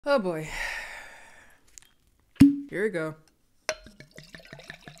Oh boy. Here we go.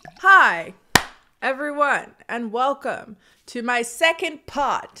 Hi, everyone, and welcome to my second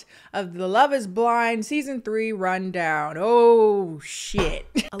part of the Love is Blind Season 3 rundown. Oh, shit.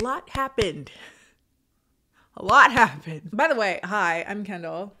 A lot happened. A lot happened. By the way, hi, I'm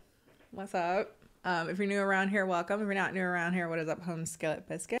Kendall. What's up? If you're new around here, welcome. If you're not new around here, what is up, home skillet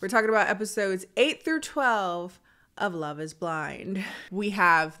biscuit? We're talking about episodes 8 through 12 of Love is Blind. We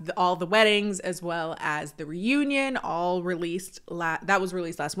have all the weddings as well as the reunion all released. That was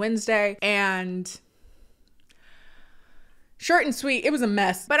released last Wednesday, and short and sweet, it was a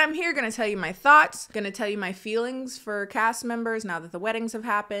mess. But I'm here gonna tell you my thoughts, gonna tell you my feelings for cast members now that the weddings have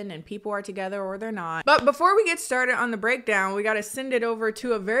happened and people are together or they're not. But before we get started on the breakdown, we gotta send it over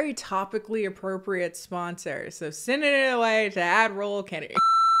to a very topically appropriate sponsor. So sending it away to Admiral Kennie.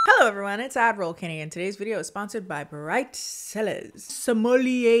 Hello everyone, it's Admiral Kennie, and today's video is sponsored by Bright Cellars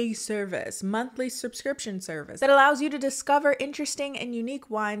Sommelier Service, monthly subscription service that allows you to discover interesting and unique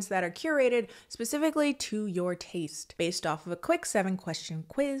wines that are curated specifically to your taste, based off of a quick 7-question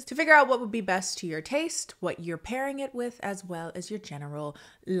quiz to figure out what would be best to your taste, what you're pairing it with, as well as your general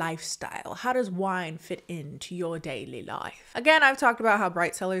lifestyle. How does wine fit into your daily life? Again, I've talked about how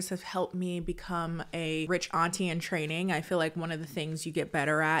Bright Cellars have helped me become a rich auntie in training. I feel like one of the things you get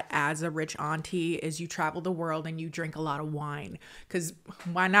better at as a rich auntie is you travel the world and you drink a lot of wine, because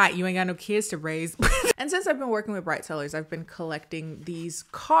why not? You ain't got no kids to raise. And since I've been working with Bright Cellars, I've been collecting these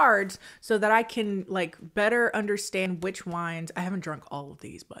cards so that I can like better understand which wines. I haven't drunk all of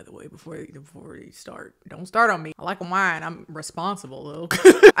these, by the way, before you start. Don't start on me. I like a wine. I'm responsible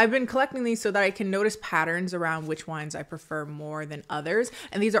though. I've been collecting these so that I can notice patterns around which wines I prefer more than others.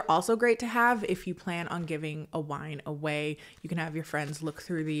 And these are also great to have if you plan on giving a wine away. You can have your friends look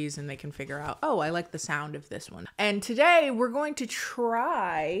through these and they can figure out, oh, I like the sound of this one. And today we're going to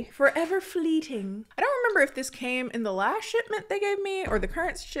try Forever Fleeting. I don't remember if this came in the last shipment they gave me or the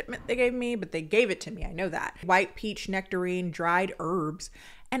current shipment they gave me, but they gave it to me. I know that. White peach nectarine, dried herbs,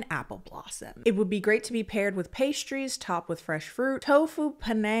 and apple blossom. It would be great to be paired with pastries, topped with fresh fruit, tofu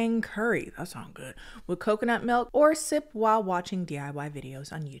Penang curry, that sounds good, with coconut milk, or sip while watching DIY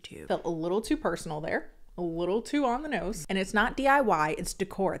videos on YouTube. Felt a little too personal there. A little too on the nose. And it's not DIY, it's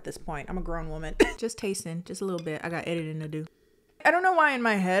decor at this point. I'm a grown woman. Just tasting, just a little bit. I got editing to do. I don't know why in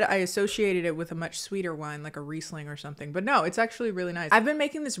my head I associated it with a much sweeter wine, like a Riesling or something, but no, it's actually really nice. I've been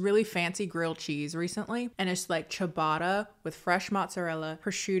making this really fancy grilled cheese recently, and it's like ciabatta with fresh mozzarella,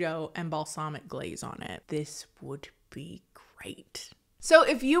 prosciutto, and balsamic glaze on it. This would be great. So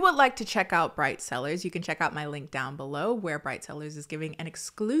if you would like to check out Bright Cellars, you can check out my link down below, where Bright Cellars is giving an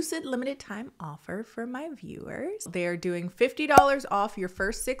exclusive limited time offer for my viewers. They're doing $50 off your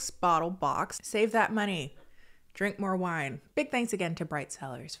first 6-bottle box. Save that money. Drink more wine. Big thanks again to Bright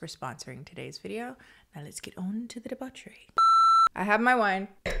Cellars for sponsoring today's video. Now let's get on to the debauchery. I have my wine.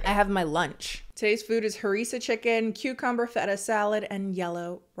 I have my lunch. Today's food is harissa chicken, cucumber feta salad, and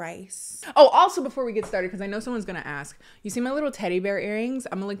yellow rice. Oh, also before we get started, because I know someone's gonna ask, you see my little teddy bear earrings?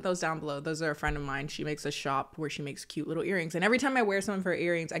 I'm gonna link those down below. Those are a friend of mine. She makes a shop where she makes cute little earrings. And every time I wear some of her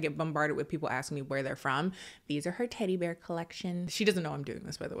earrings, I get bombarded with people asking me where they're from. These are her teddy bear collection. She doesn't know I'm doing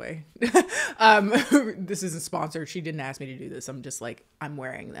this, by the way. This isn't sponsored. She didn't ask me to do this. I'm just like, I'm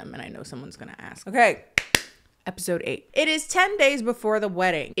wearing them and I know someone's gonna ask. Okay. Episode 8. It is 10 days before the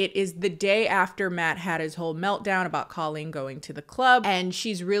wedding. It is the day after Matt had his whole meltdown about Colleen going to the club, and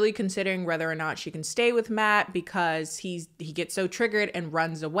she's really considering whether or not she can stay with Matt because he gets so triggered and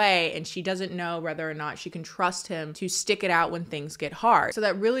runs away, and she doesn't know whether or not she can trust him to stick it out when things get hard. So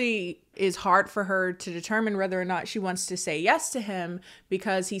that really is hard for her to determine whether or not she wants to say yes to him,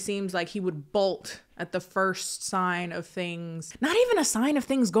 because he seems like he would bolt at the first sign of things, not even a sign of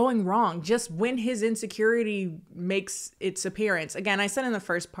things going wrong, just when his insecurity makes its appearance. Again, I said in the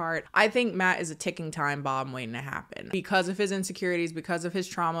first part, I think Matt is a ticking time bomb waiting to happen because of his insecurities, because of his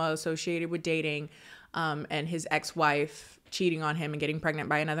trauma associated with dating, and his ex-wife cheating on him and getting pregnant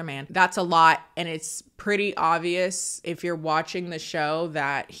by another man. That's a lot, and it's pretty obvious if you're watching the show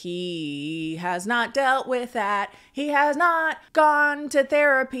that he has not dealt with that. He has not gone to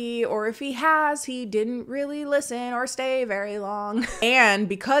therapy, or if he has, he didn't really listen or stay very long. And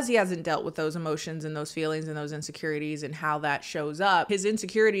because he hasn't dealt with those emotions and those feelings and those insecurities and how that shows up, his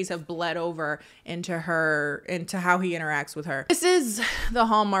insecurities have bled over into how he interacts with her. This is the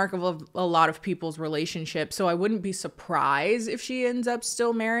hallmark of a lot of people's relationships, so I wouldn't be surprised if she ends up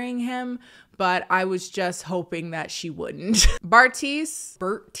still marrying him, but I was just hoping that she wouldn't. Bertise.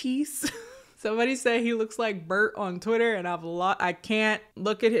 Somebody say he looks like Bert on Twitter, and I can't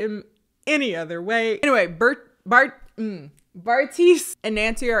look at him any other way. Anyway, Bartiz and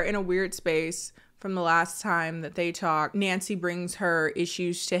Nancy are in a weird space from the last time that they talked. Nancy brings her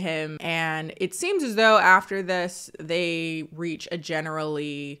issues to him, and it seems as though after this, they reach a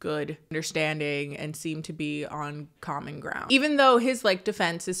generally good understanding and seem to be on common ground. Even though his like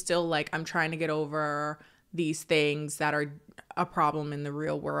defense is still like, I'm trying to get over these things that are a problem in the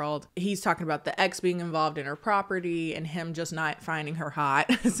real world. He's talking about the ex being involved in her property and him just not finding her hot,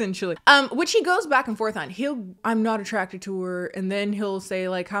 essentially. Which he goes back and forth on. I'm not attracted to her, and then he'll say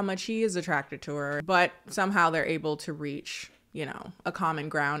like how much he is attracted to her. But somehow they're able to reach, you know, a common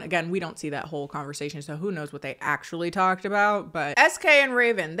ground. Again, we don't see that whole conversation, so who knows what they actually talked about. But SK and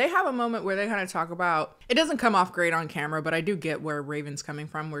Raven, they have a moment where they kind of talk about, it doesn't come off great on camera, but I do get where Raven's coming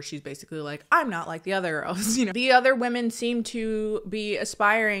from, where she's basically like, I'm not like the other girls. You know, the other women seem to be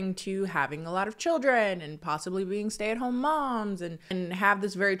aspiring to having a lot of children and possibly being stay-at-home moms and have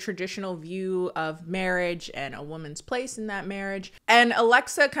this very traditional view of marriage and a woman's place in that marriage. And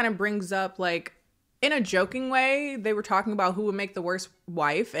Alexa kind of brings up like, in a joking way, they were talking about who would make the worst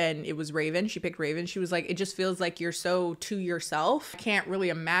wife, and it was Raven. She picked Raven. She was like, it just feels like you're so to yourself. I can't really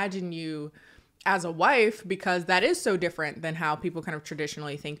imagine you as a wife, because that is so different than how people kind of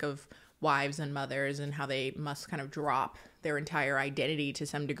traditionally think of wives and mothers, and how they must kind of drop their entire identity to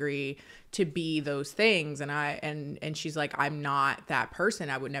some degree to be those things. And she's like, I'm not that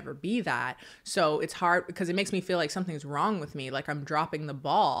person. I would never be that. So it's hard because it makes me feel like something's wrong with me, like I'm dropping the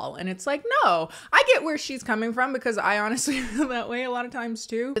ball. And it's like, no, I get where she's coming from, because I honestly feel that way a lot of times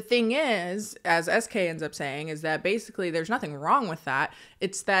too. The thing is, as SK ends up saying, is that basically there's nothing wrong with that.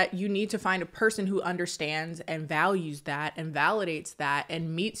 It's that you need to find a person who understands and values that and validates that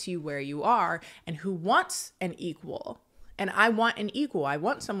and meets you where you are, and who wants an equal. And I want an equal. I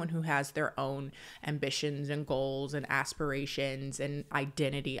want someone who has their own ambitions and goals and aspirations and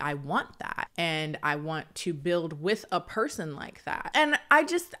identity. I want that. And I want to build with a person like that. And I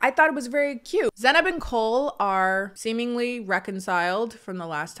thought it was very cute. Zenab and Cole are seemingly reconciled from the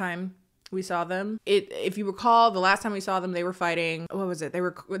last time we saw them. If you recall, the last time we saw them, they were fighting. What was it? They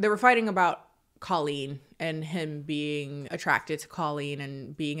were fighting about Colleen and him being attracted to Colleen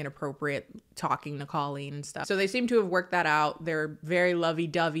and being inappropriate talking to Colleen and stuff. So they seem to have worked that out. They're very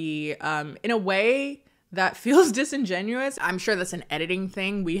lovey-dovey in a way that feels disingenuous. I'm sure that's an editing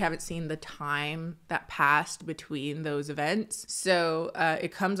thing. We haven't seen the time that passed between those events. So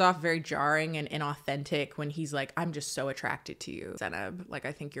it comes off very jarring and inauthentic when he's like, I'm just so attracted to you, Zenab. Like,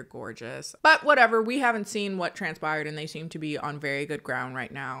 I think you're gorgeous. But whatever, we haven't seen what transpired, and they seem to be on very good ground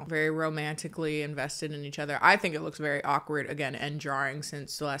right now. Very romantically invested in each other. I think it looks very awkward, again, and jarring,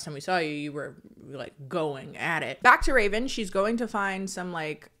 since the last time we saw you, you were like going at it. Back to Raven. She's going to find some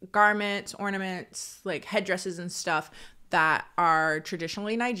like garments, ornaments, like headdresses and stuff that are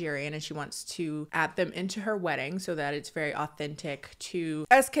traditionally Nigerian, and she wants to add them into her wedding so that it's very authentic to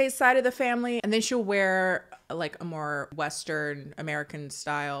SK's side of the family. And then she'll wear like a more Western American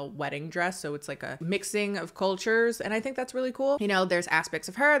style wedding dress, so it's like a mixing of cultures, and I think that's really cool. You know, there's aspects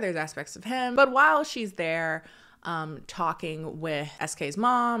of her, there's aspects of him, but while she's there talking with SK's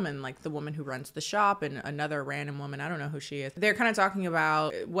mom and like the woman who runs the shop and another random woman, I don't know who she is, they're kind of talking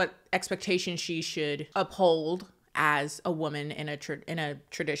about what expectations she should uphold as a woman in a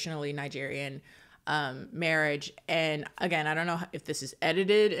traditionally Nigerian marriage. And again, I don't know if this is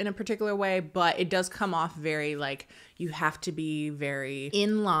edited in a particular way, but it does come off very like, you have to be very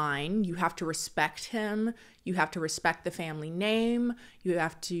in line, you have to respect him, you have to respect the family name, you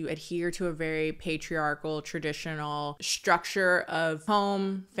have to adhere to a very patriarchal, traditional structure of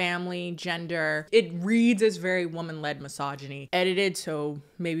home, family, gender. It reads as very woman-led misogyny. Edited, so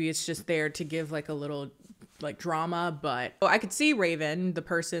maybe it's just there to give like a little like drama, but I could see Raven, the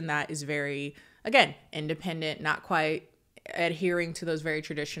person that is very, again, independent, not quite adhering to those very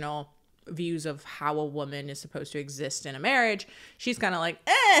traditional views of how a woman is supposed to exist in a marriage. She's kind of like,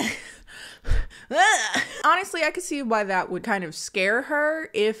 Honestly, I could see why that would kind of scare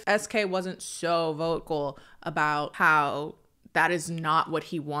her if SK wasn't so vocal about how that is not what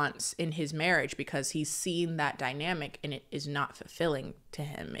he wants in his marriage, because he's seen that dynamic and it is not fulfilling to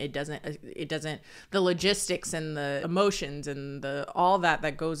him. It doesn't, the logistics and the emotions and all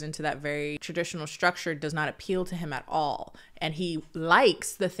that goes into that very traditional structure does not appeal to him at all. And he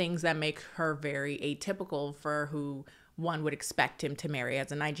likes the things that make her very atypical for who one would expect him to marry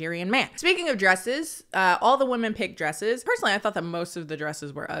as a Nigerian man. Speaking of dresses, all the women picked dresses. Personally, I thought that most of the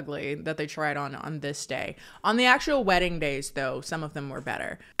dresses were ugly that they tried on this day. On the actual wedding days, though, some of them were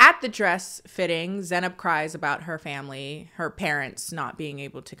better. At the dress fitting, Zenab cries about her family, her parents not being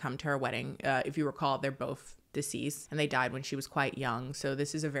able to come to her wedding. If you recall, they're both deceased, and they died when she was quite young. So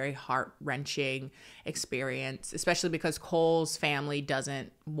this is a very heart-wrenching experience, especially because Cole's family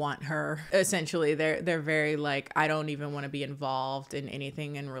doesn't want her. Essentially, they're very like, I don't even want to be involved in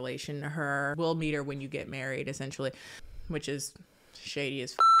anything in relation to her. We'll meet her when you get married, essentially, which is shady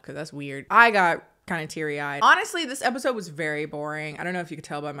as because that's weird. I got kind of teary-eyed. Honestly, this episode was very boring. I don't know if you could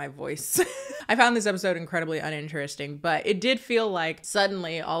tell by my voice. I found this episode incredibly uninteresting, but it did feel like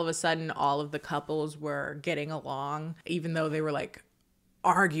suddenly, all of a sudden, all of the couples were getting along, even though they were like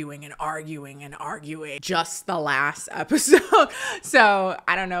arguing just the last episode. So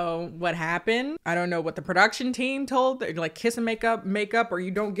I don't know what happened. I don't know what the production team told, like kiss and make up, or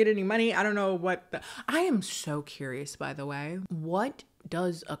you don't get any money. I don't know what I am so curious, by the way. What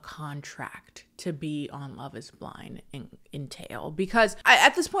does a contract to be on Love is Blind entail? Because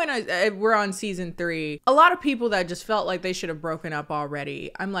at this point, we're on season 3. A lot of people that just felt like they should have broken up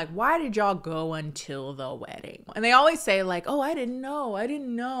already. I'm like, why did y'all go until the wedding? And they always say like, oh, I didn't know.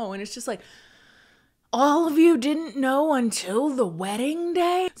 And it's just like, all of you didn't know until the wedding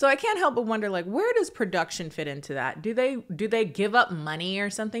day? So I can't help but wonder, like, where does production fit into that? Do they give up money or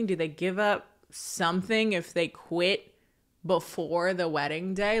something? Do they give up something if they quit before the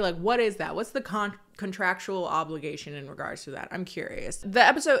wedding day? Like, what is that? What's the contractual obligation in regards to that? I'm curious. The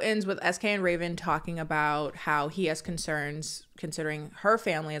episode ends with SK and Raven talking about how he has concerns considering her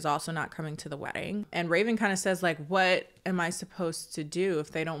family is also not coming to the wedding. And Raven kind of says like, what am I supposed to do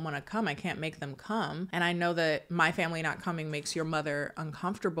if they don't want to come? I can't make them come. And I know that my family not coming makes your mother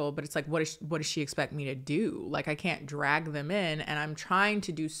uncomfortable, but it's like, what does she expect me to do? Like, I can't drag them in, and I'm trying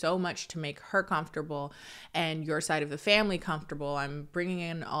to do so much to make her comfortable and your side of the family comfortable. I'm bringing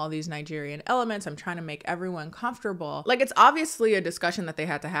in all these Nigerian elements. I'm trying to make everyone comfortable. Like, it's obviously a discussion that they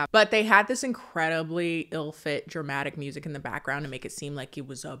had to have, but they had this incredibly ill-fit dramatic music in the background to make it seem like it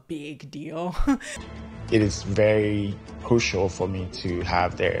was a big deal. It is very crucial for me to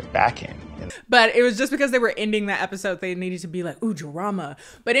have their backing. But it was just because they were ending that episode, they needed to be like, ooh, drama.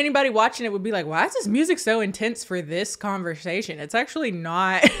 But anybody watching it would be like, why is this music so intense for this conversation? It's actually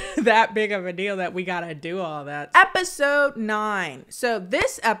not that big of a deal that we gotta do all that. Episode 9. So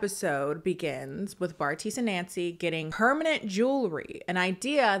this episode begins with Bartiz and Nancy getting permanent jewelry, an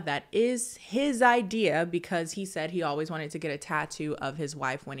idea that is his idea because he said he always wanted to get a tattoo of his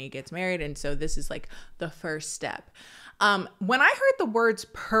wife when he gets married. And so this is like the first step. When I heard the words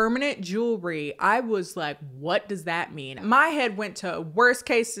permanent jewelry, I was like, what does that mean? My head went to worst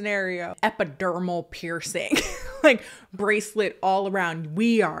case scenario, epidermal piercing, like bracelet all around.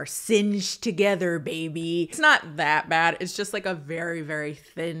 We are singed together, baby. It's not that bad. It's just like a very, very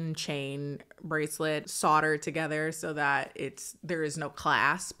thin chain bracelet soldered together so that there is no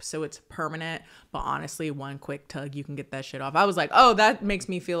clasp, so it's permanent. But honestly, one quick tug, you can get that shit off. I was like, oh, that makes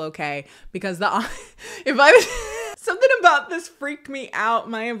me feel okay, because something about this freaked me out.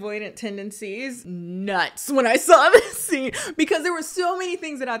 My avoidant tendencies, nuts, when I saw this scene, because there were so many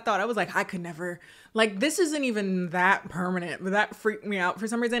things that I thought, I was like, I could never, like, this isn't even that permanent, but that freaked me out for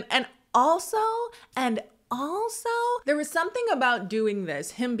some reason. And also, there was something about doing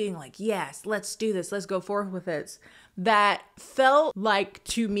this, him being like, yes, let's do this, let's go forward with this, that felt like,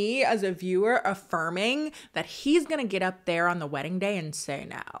 to me as a viewer, affirming that he's gonna get up there on the wedding day and say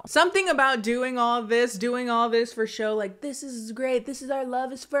no. Something about doing all this for show, like, this is great, this is our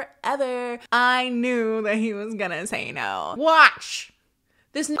love is forever. I knew that he was gonna say no. Watch.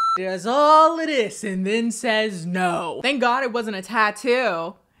 This does all of this and then says no. Thank God it wasn't a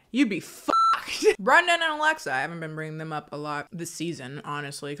tattoo. You'd be fucked. Brendan and Alexa, I haven't been bringing them up a lot this season,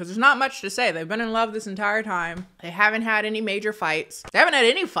 honestly, because there's not much to say. They've been in love this entire time. They haven't had any major fights. They haven't had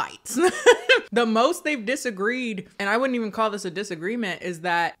any fights. The most they've disagreed, and I wouldn't even call this a disagreement, is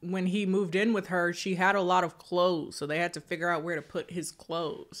that when he moved in with her, she had a lot of clothes, so they had to figure out where to put his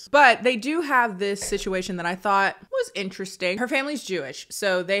clothes. But they do have this situation that I thought was interesting. Her family's Jewish,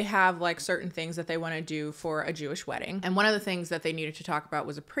 so they have like certain things that they want to do for a Jewish wedding. And one of the things that they needed to talk about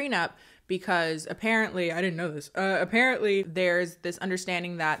was a prenup, because apparently, I didn't know this, apparently there's this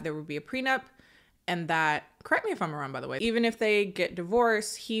understanding that there would be a prenup, and that, correct me if I'm wrong by the way, even if they get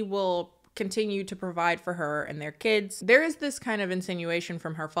divorced, he will continue to provide for her and their kids. There is this kind of insinuation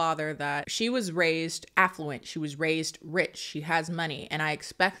from her father that she was raised affluent, she was raised rich, she has money, and I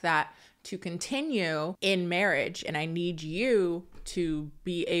expect that to continue in marriage, and I need you to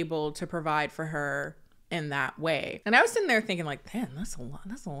be able to provide for her in that way. And I was sitting there thinking like, damn, that's a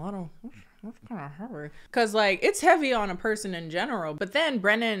lot of, that's kind of heavy. Cause like, it's heavy on a person in general. But then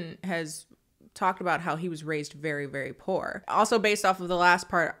Brennan has talked about how he was raised very, very poor. Also based off of the last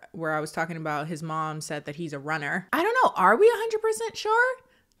part where I was talking about his mom said that he's a runner. I don't know, are we 100% sure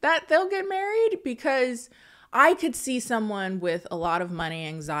that they'll get married? Because I could see someone with a lot of money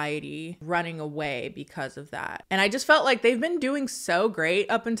anxiety running away because of that. And I just felt like they've been doing so great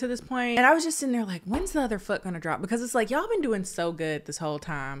up until this point. And I was just sitting there like, when's the other foot gonna drop? Because it's like, y'all been doing so good this whole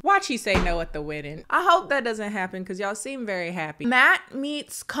time. Watch he say no at the wedding. I hope that doesn't happen because y'all seem very happy. Matt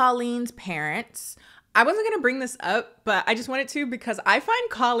meets Colleen's parents. I wasn't gonna bring this up, but I just wanted to because I find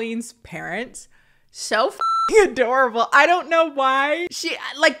Colleen's parents so f***ing adorable. I don't know why. She,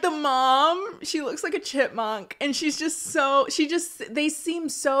 like the mom, she looks like a chipmunk and she's just so, they seem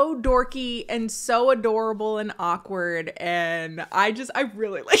so dorky and so adorable and awkward. And I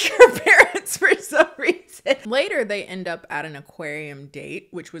really like her parents for some reason. Later, they end up at an aquarium date,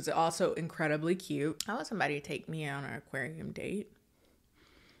 which was also incredibly cute. I want somebody to take me on an aquarium date.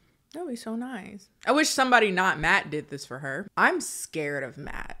 That would be so nice. I wish somebody not Matt did this for her. I'm scared of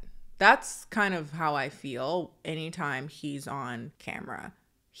Matt. That's kind of how I feel anytime he's on camera.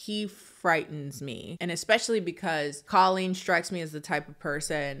 He frightens me. And especially because Colleen strikes me as the type of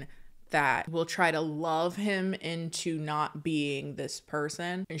person that will try to love him into not being this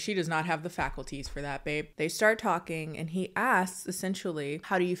person. And she does not have the faculties for that, babe. They start talking and he asks essentially,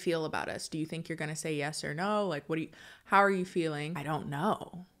 how do you feel about us? Do you think you're gonna say yes or no? Like, how are you feeling? I don't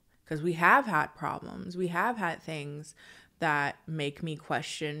know. Because we have had problems. We have had things that make me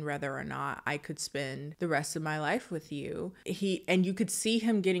question whether or not I could spend the rest of my life with you. And you could see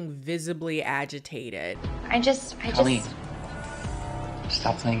him getting visibly agitated. Colleen,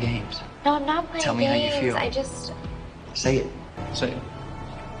 stop playing games. No, I'm not playing games. Tell me how you feel. Say it. Say it.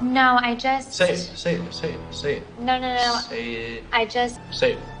 No, I just... Say it. Say it. Say it. Say it. No. Say it.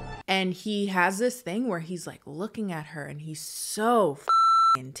 Say it. And he has this thing where he's like looking at her and he's so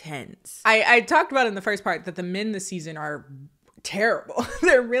intense. I talked about in the first part that the men this season are terrible.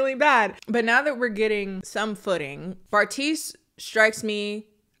 They're really bad. But now that we're getting some footing, Bartise strikes me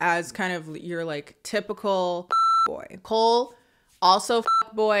as kind of your like typical boy. Cole, also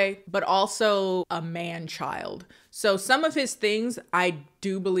boy, but also a man child. So some of his things I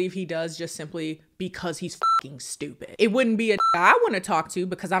do believe he does just simply because he's fucking stupid. It wouldn't be a I want to talk to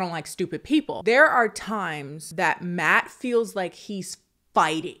because I don't like stupid people. There are times that Matt feels like he's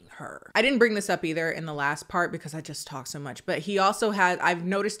fighting her. I didn't bring this up either in the last part because I just talk so much, but he also has, I've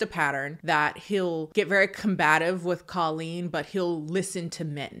noticed a pattern that he'll get very combative with Colleen, but he'll listen to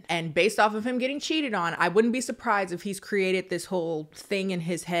men. And based off of him getting cheated on, I wouldn't be surprised if he's created this whole thing in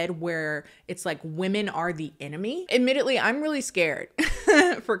his head where it's like women are the enemy. Admittedly, I'm really scared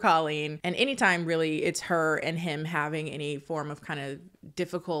for Colleen. And anytime really it's her and him having any form of kind of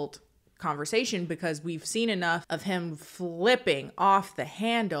difficult conversation, because we've seen enough of him flipping off the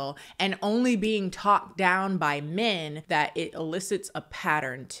handle and only being talked down by men that it elicits a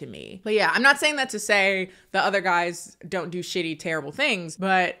pattern to me. But yeah, I'm not saying that to say the other guys don't do shitty, terrible things,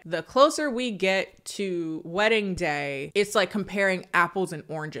 but the closer we get to wedding day, it's like comparing apples and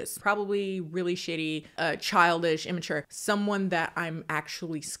oranges. Probably really shitty, childish, immature, someone that I'm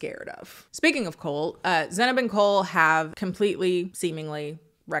actually scared of. Speaking of Cole, Zenab and Cole have completely, seemingly,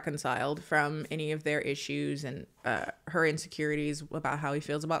 reconciled from any of their issues and her insecurities about how he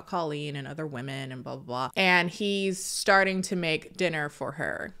feels about Colleen and other women and blah, blah, blah. And he's starting to make dinner for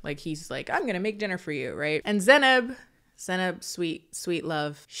her. Like, he's like, I'm gonna make dinner for you, right? And Zenab, sweet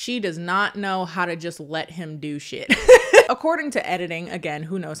love, she does not know how to just let him do shit. According to editing, again,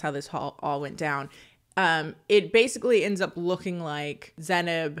 who knows how this all went down, it basically ends up looking like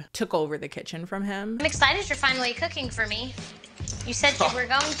Zenab took over the kitchen from him. I'm excited you're finally cooking for me. You said you were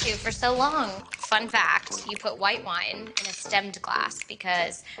going to for so long. Fun fact, you put white wine in a stemmed glass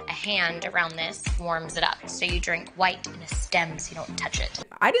because a hand around this warms it up. So you drink white in a stem so you don't touch it.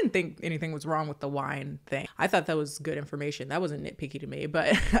 I didn't think anything was wrong with the wine thing. I thought that was good information. That wasn't nitpicky to me,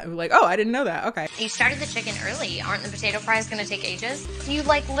 but I was like, oh, I didn't know that. Okay. You started the chicken early. Aren't the potato fries gonna take ages? You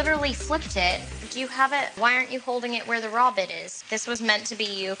like literally flipped it. Do you have it? Why aren't you holding it where the raw bit is? This was meant to be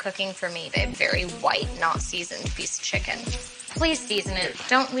you cooking for me, babe. Very white, not seasoned piece of chicken. Please season it.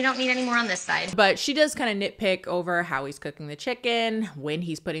 We don't need any more on this side. But she does kind of nitpick over how he's cooking the chicken, when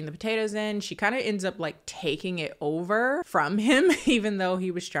he's putting the potatoes in. She kind of ends up like taking it over from him, even though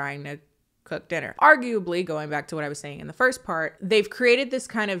he was trying to cook dinner. Arguably, going back to what I was saying in the first part, they've created this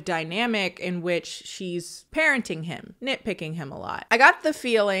kind of dynamic in which she's parenting him, nitpicking him a lot. I got the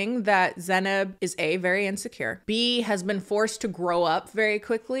feeling that Zenab is A, very insecure, B, has been forced to grow up very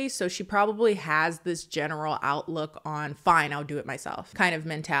quickly, so she probably has this general outlook on, fine, I'll do it myself kind of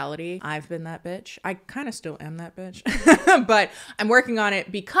mentality. I've been that bitch. I kind of still am that bitch, but I'm working on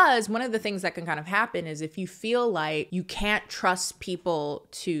it, because one of the things that can kind of happen is if you feel like you can't trust people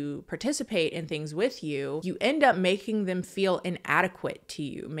to participate participate in things with you, you end up making them feel inadequate to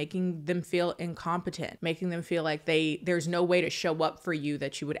you, making them feel incompetent, making them feel like there's no way to show up for you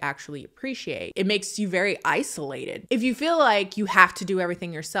that you would actually appreciate. It makes you very isolated. If you feel like you have to do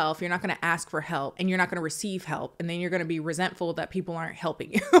everything yourself, you're not going to ask for help and you're not going to receive help. And then you're going to be resentful that people aren't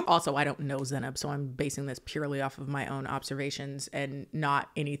helping you. Also, I don't know Zenab, so I'm basing this purely off of my own observations and not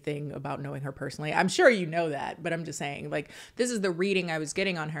anything about knowing her personally. I'm sure you know that, but I'm just saying, like, this is the reading I was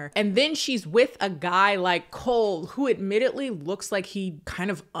getting on her. And then she's with a guy like Cole, who admittedly looks like he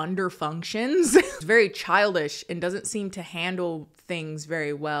kind of underfunctions. He's very childish and doesn't seem to handle things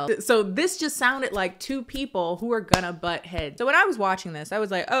very well. So this just sounded like two people who are gonna butt heads. So when I was watching this, I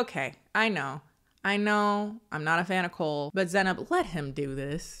was like, okay, I know I'm not a fan of Cole, but Zenab, let him do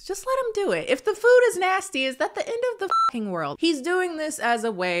this. Just let him do it. If the food is nasty, is that the end of the fucking world? He's doing this as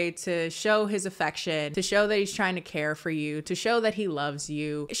a way to show his affection, to show that he's trying to care for you, to show that he loves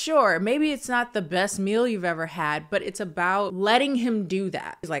you. Sure, maybe it's not the best meal you've ever had, but it's about letting him do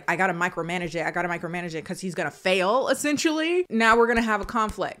that. He's like, I gotta micromanage it because he's gonna fail, essentially. Now we're gonna have a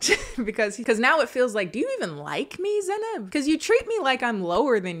conflict because now it feels like, do you even like me, Zenab? Because you treat me like I'm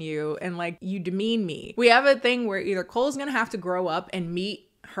lower than you and like you demean me. We have a thing where either Cole's gonna have to grow up and meet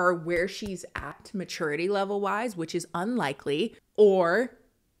her where she's at maturity level wise, which is unlikely, or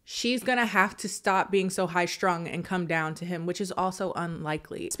she's gonna have to stop being so high strung and come down to him, which is also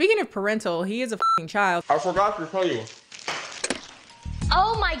unlikely. Speaking of parental, he is a fucking child. I forgot to tell you.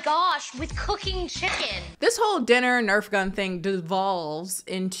 Oh my gosh, with cooking chicken. This whole dinner Nerf gun thing devolves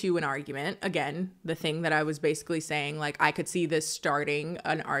into an argument. Again, the thing that I was basically saying, like, I could see this starting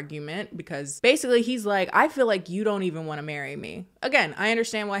an argument because basically he's like, I feel like you don't even want to marry me. Again, I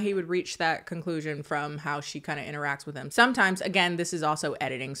understand why he would reach that conclusion from how she kind of interacts with him. Sometimes, again, this is also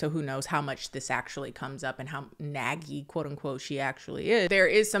editing, so who knows how much this actually comes up and how naggy, quote unquote, she actually is. There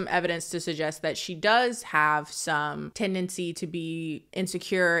is some evidence to suggest that she does have some tendency to be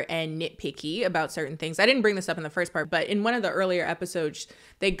insecure and nitpicky about certain things. I didn't bring this up in the first part, but in one of the earlier episodes,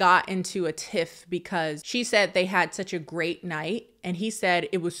 they got into a tiff because she said they had such a great night and he said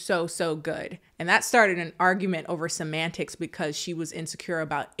it was so good. And that started an argument over semantics because she was insecure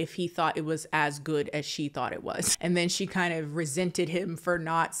about if he thought it was as good as she thought it was. And then she kind of resented him for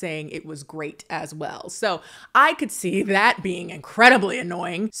not saying it was great as well. So I could see that being incredibly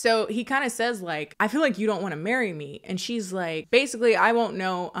annoying. So he kind of says like, I feel like you don't want to marry me. And she's like, basically, I won't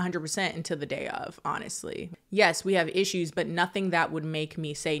know 100% until the day of, honestly. Yes, we have issues, but nothing that would make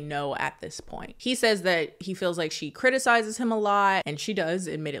me say no at this point. He says that he feels like she criticizes him a lot, and she does,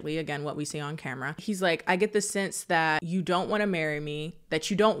 admittedly, again, what we see on camera. He's like, I get the sense that you don't want to marry me, that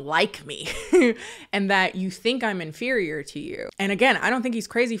you don't like me, and that you think I'm inferior to you. And again, I don't think he's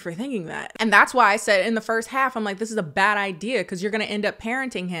crazy for thinking that. And that's why I said in the first half, I'm like, this is a bad idea because you're going to end up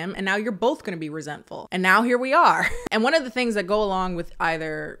parenting him, and now you're both going to be resentful. And now here we are. And one of the things that go along with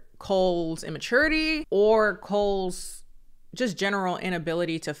either Cole's immaturity or Cole's just general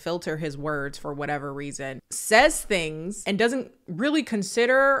inability to filter his words for whatever reason, says things and doesn't really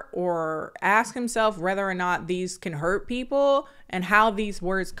consider or ask himself whether or not these can hurt people and how these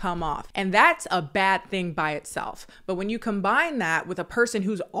words come off. And that's a bad thing by itself. But when you combine that with a person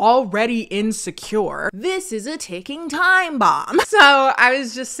who's already insecure, this is a ticking time bomb. So I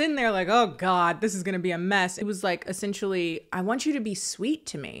was just sitting there like, oh God, this is gonna be a mess. It was like, essentially, I want you to be sweet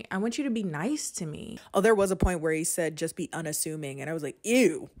to me. I want you to be nice to me. Oh, there was a point where he said, just be unassuming. And I was like,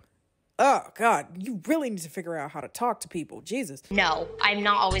 ew. Oh God, you really need to figure out how to talk to people. Jesus. No, I'm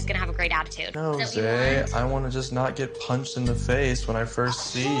not always gonna have a great attitude. No, Zay, I want to just not get punched in the face when I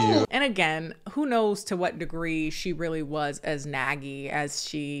first see you. And again, who knows to what degree she really was as naggy as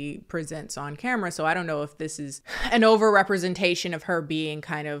she presents on camera. So I don't know if this is an over-representation of her being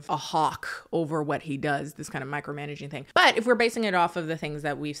kind of a hawk over what he does, this kind of micromanaging thing. But if we're basing it off of the things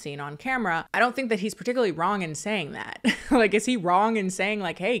that we've seen on camera, I don't think that he's particularly wrong in saying that. Like, is he wrong in saying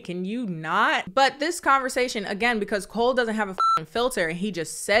like, hey, can you not? But this conversation, again, because Cole doesn't have a f***ing filter and he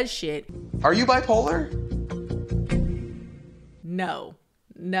just says shit. Are you bipolar? No.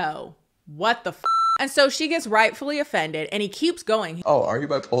 What the f***? And so she gets rightfully offended and he keeps going. Oh, are you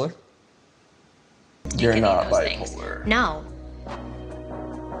bipolar? You're not bipolar. No.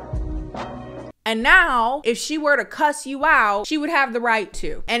 And now, if she were to cuss you out, she would have the right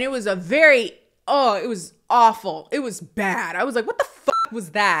to. And it was a very, it was awful. It was bad. I was like, what the fuck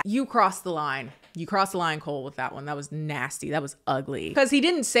was that? You crossed the line. You crossed the line, Cole, with that one. That was nasty. That was ugly. Because he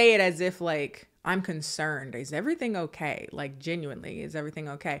didn't say it as if like, I'm concerned. Is everything okay? Like, genuinely, is everything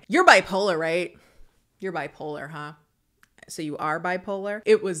okay? You're bipolar, right? You're bipolar, huh? So you are bipolar.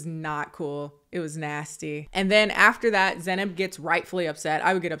 It was not cool. It was nasty. And then after that, Zeneb gets rightfully upset.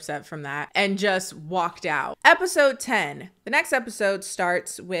 I would get upset from that and just walked out. Episode 10. The next episode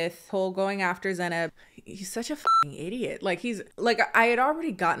starts with Cole going after Zeneb. He's such a fucking idiot. Like I had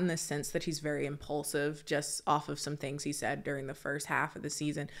already gotten the sense that he's very impulsive just off of some things he said during the first half of the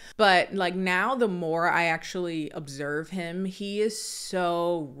season. But like now the more I actually observe him, he is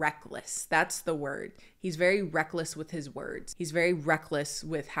so reckless. That's the word. He's very reckless with his words. He's very reckless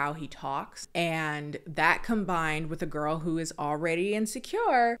with how he talks. And that combined with a girl who is already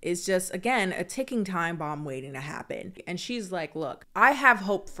insecure is just, again, a ticking time bomb waiting to happen. And she's like, look, I have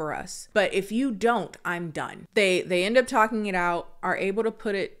hope for us, but if you don't, I'm done. They end up talking it out, are able to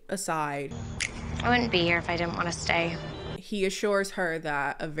put it aside. I wouldn't be here if I didn't want to stay. He assures her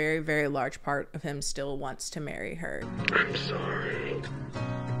that a very, very large part of him still wants to marry her. I'm sorry.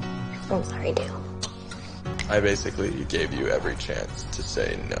 I'm sorry, Dale. I basically gave you every chance to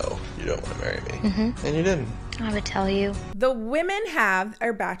say no, you don't want to marry me. And you didn't. I would tell you. The women have a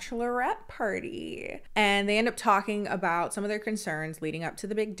bachelorette party and they end up talking about some of their concerns leading up to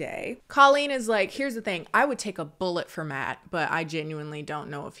the big day. Colleen is like, here's the thing. I would take a bullet for Matt, but I genuinely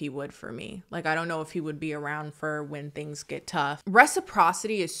don't know if he would for me. Like, I don't know if he would be around for when things get tough.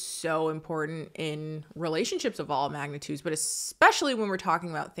 Reciprocity is so important in relationships of all magnitudes, but especially when we're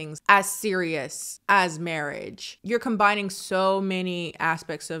talking about things as serious as marriage. You're combining so many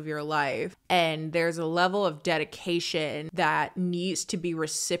aspects of your life and there's a level of dedication that needs to be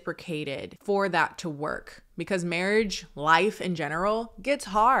reciprocated for that to work, because marriage, life in general, gets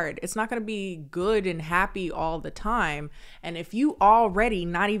hard. It's not going to be good and happy all the time. And if you already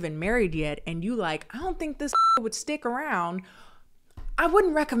not even married yet and you like, I don't think this would stick around, I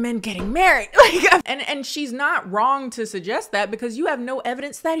wouldn't recommend getting married. And she's not wrong to suggest that because you have no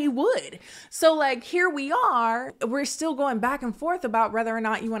evidence that he would. So like, here we are, we're still going back and forth about whether or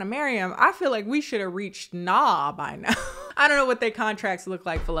not you want to marry him. I feel like we should have reached nah by now. I don't know what their contracts look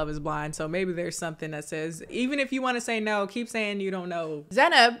like for Love is Blind. So maybe there's something that says, even if you want to say no, keep saying you don't know.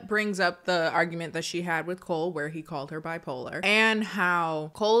 Zeneb brings up the argument that she had with Cole where he called her bipolar and how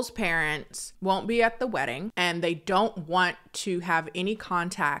Cole's parents won't be at the wedding and they don't want to have any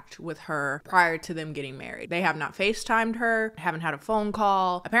contact with her prior to them getting married. They have not FaceTimed her, haven't had a phone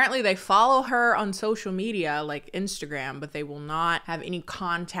call. Apparently they follow her on social media like Instagram, but they will not have any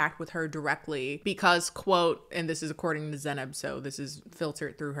contact with her directly because, quote, and this is according to Zeneb, so this is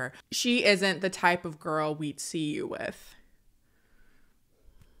filtered through her, she isn't the type of girl we'd see you with.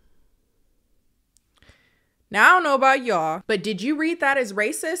 Now, I don't know about y'all, but did you read that as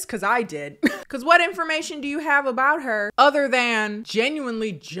racist? Because I did. Because what information do you have about her other than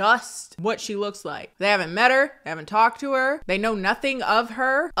genuinely just what she looks like? They haven't met her. They haven't talked to her. They know nothing of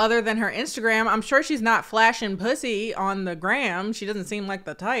her other than her Instagram. I'm sure she's not flashing pussy on the gram. She doesn't seem like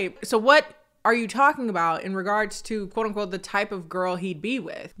the type. So what are you talking about in regards to, quote unquote, the type of girl he'd be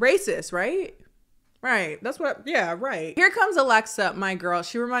with? Racist, right? Right. That's what, yeah, right. Here comes Alexa, my girl.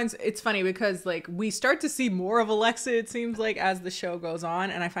 She reminds, it's funny because like we start to see more of Alexa, it seems like, as the show goes on.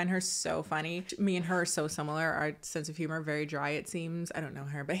 And I find her so funny. Me and her are so similar. Our sense of humor, very dry, it seems. I don't know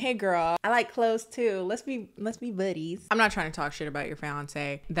her, but hey girl, I like clothes too. Let's be buddies. I'm not trying to talk shit about your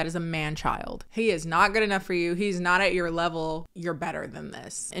fiance. That is a man child. He is not good enough for you. He's not at your level. You're better than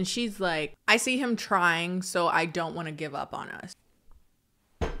this. And she's like, I see him trying, so I don't want to give up on us.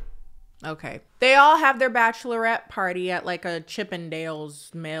 Okay. They all have their bachelorette party at like a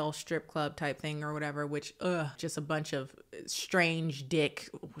Chippendales male strip club type thing or whatever, which, just a bunch of strange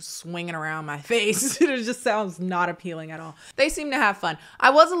dick swinging around my face. It just sounds not appealing at all. They seem to have fun. I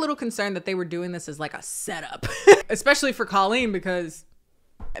was a little concerned that they were doing this as like a setup, especially for Colleen, because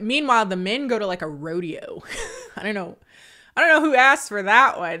meanwhile, the men go to like a rodeo. I don't know who asked for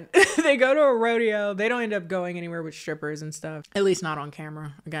that one. They go to a rodeo. They don't end up going anywhere with strippers and stuff. At least not on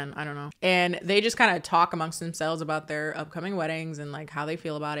camera. Again, I don't know. And they just kind of talk amongst themselves about their upcoming weddings and like how they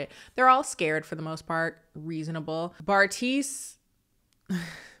feel about it. They're all scared for the most part. Reasonable. Bartise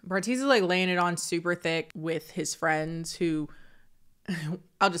is like laying it on super thick with his friends who...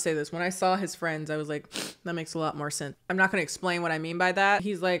 I'll just say this. When I saw his friends, I was like, that makes a lot more sense. I'm not going to explain what I mean by that.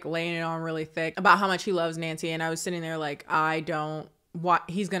 He's like laying it on really thick about how much he loves Nancy. And I was sitting there like,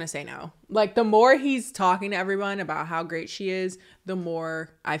 he's going to say no. Like the more he's talking to everyone about how great she is, the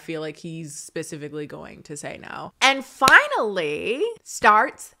more I feel like he's specifically going to say no. And finally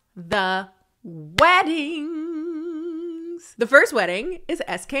starts the weddings. The first wedding is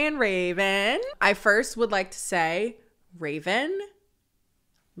SK and Raven. I first would like to say Raven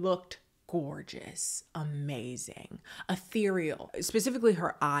looked gorgeous, amazing, ethereal, specifically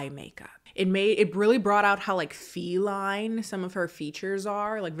her eye makeup. It really brought out how like feline some of her features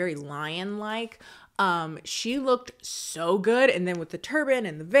are, like very lion-like. She looked so good. And then with the turban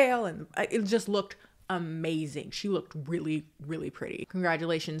and the veil, and it just looked amazing. She looked really, really pretty.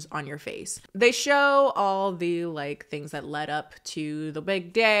 Congratulations on your face. They show all the like things that led up to the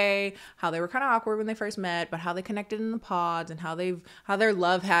big day, how they were kind of awkward when they first met, but how they connected in the pods and how their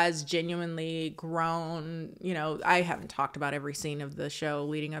love has genuinely grown. You know, I haven't talked about every scene of the show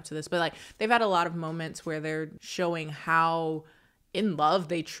leading up to this, but like they've had a lot of moments where they're showing how in love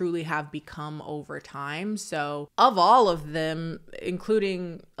they truly have become over time. So of all of them,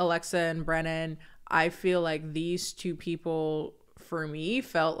 including Alexa and Brennan, I feel like these two people, for me,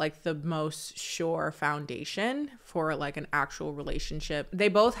 felt like the most sure foundation for like an actual relationship. They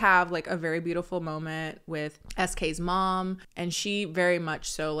both have like a very beautiful moment with SK's mom, and she very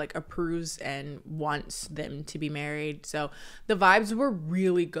much so like approves and wants them to be married. So the vibes were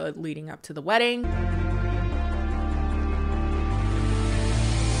really good leading up to the wedding.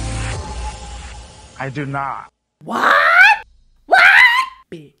 I do not. What?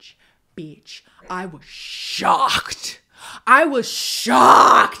 Bitch. I was shocked.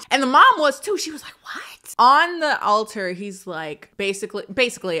 And the mom was too. She was like, what? On the altar, he's like,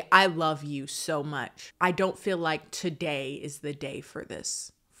 basically, I love you so much. I don't feel like today is the day for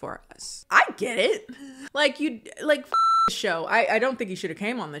this for us. I get it. Like the show. I don't think he should have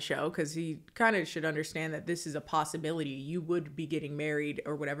came on the show because he kind of should understand that this is a possibility. You would be getting married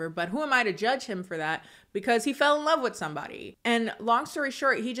or whatever, but who am I to judge him for that? Because he fell in love with somebody. And long story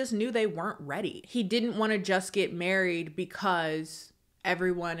short, he just knew they weren't ready. He didn't want to just get married because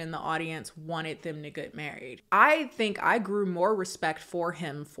everyone in the audience wanted them to get married. I think I grew more respect for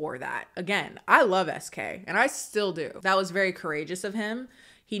him for that. Again, I love SK and I still do. That was very courageous of him.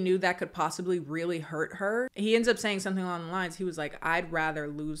 He knew that could possibly really hurt her. He ends up saying something along the lines. He was like, I'd rather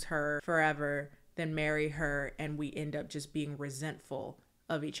lose her forever than marry her and we end up just being resentful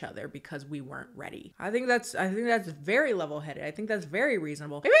of each other because we weren't ready. I think that's very level-headed. I think that's very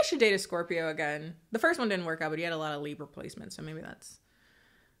reasonable. Maybe I should date a Scorpio again. The first one didn't work out, but he had a lot of Libra placements, so maybe that's...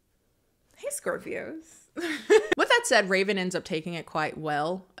 Hey, Scorpios. With that said, Raven ends up taking it quite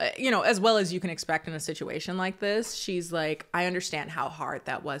well, as well as you can expect in a situation like this. She's like, I understand how hard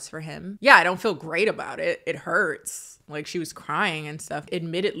that was for him. Yeah, I don't feel great about it. It hurts. Like, she was crying and stuff.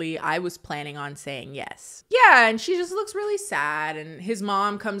 Admittedly, I was planning on saying yes. Yeah, and she just looks really sad. And his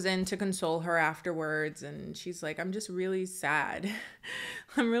mom comes in to console her afterwards. And she's like, I'm just really sad.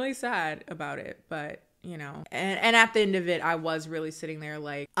 I'm really sad about it. But and at the end of it, I was really sitting there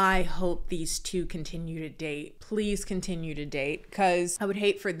like, I hope these two continue to date. Please continue to date, because I would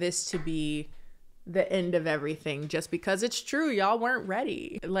hate for this to be the end of everything just because it's true. Y'all weren't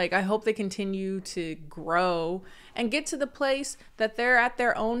ready. Like, I hope they continue to grow and get to the place that they're at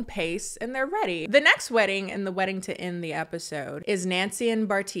their own pace and they're ready. The next wedding, and the wedding to end the episode, is Nancy and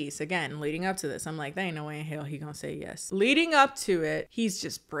Bartise. Again, leading up to this, I'm like, there ain't no way in hell he gonna say yes. Leading up to it, he's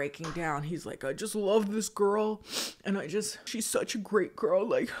just breaking down. He's like, I just love this girl and she's such a great girl.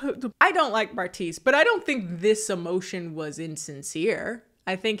 Like, I don't like Bartise, but I don't think this emotion was insincere.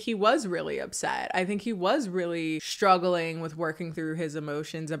 I think he was really upset. I think he was really struggling with working through his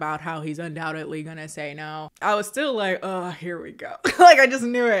emotions about how he's undoubtedly gonna say no. I was still like, oh, here we go. Like, I just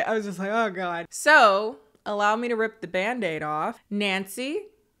knew it. I was just like, oh God. So, allow me to rip the Band-Aid off. Nancy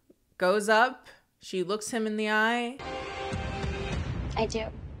goes up. She looks him in the eye. I do.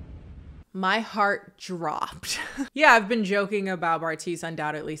 My heart dropped. Yeah, I've been joking about Bartise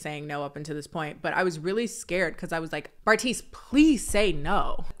undoubtedly saying no up until this point, but I was really scared because I was like, Bartise, please say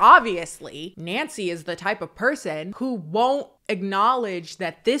no. Obviously, Nancy is the type of person who won't acknowledge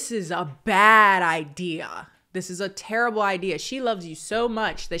that this is a bad idea. This is a terrible idea. She loves you so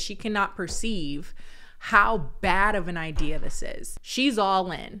much that she cannot perceive how bad of an idea this is. She's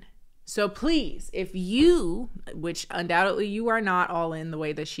all in. So please, if you, which undoubtedly you are not all in the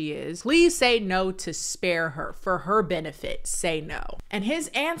way that she is, please say no to spare her. For her benefit, say no. And his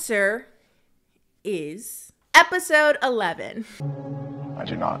answer is episode 11. I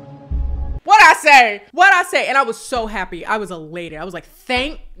do not. What'd I say? And I was so happy. I was elated. I was like,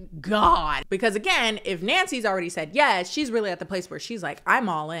 thank God. Because again, if Nancy's already said yes, she's really at the place where she's like, I'm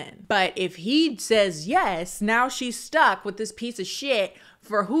all in. But if he says yes, now she's stuck with this piece of shit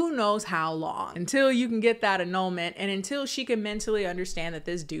for who knows how long, until you can get that annulment and until she can mentally understand that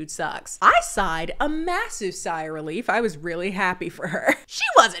this dude sucks. I sighed a massive sigh of relief. I was really happy for her. She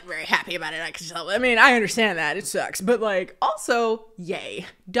wasn't very happy about it. I mean, I understand that. It sucks. But like, also, yay.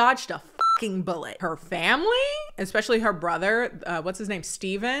 Dodged a fucking bullet. Her family, especially her brother, what's his name,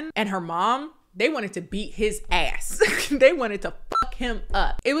 Steven, and her mom, they wanted to beat his ass. They wanted to fuck him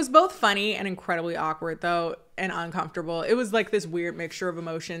up. It was both funny and incredibly awkward though, and uncomfortable. It was like this weird mixture of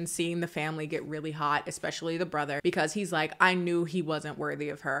emotions, seeing the family get really hot, especially the brother, because he's like, I knew he wasn't worthy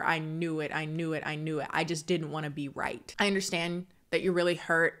of her. I knew it. I knew it. I knew it. I just didn't want to be right. I understand that you're really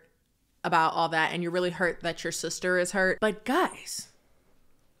hurt about all that, and you're really hurt that your sister is hurt. But guys,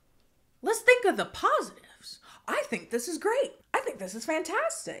 let's think of the positives. I think this is great. I think this is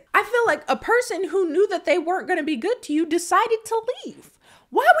fantastic. I feel like a person who knew that they weren't going to be good to you decided to leave.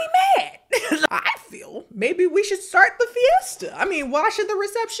 Why are we mad? I feel maybe we should start the fiesta. I mean, why should the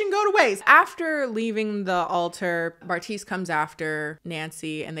reception go to waste? After leaving the altar, Bartise comes after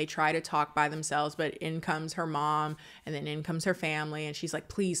Nancy and they try to talk by themselves, but in comes her mom and then in comes her family. And she's like,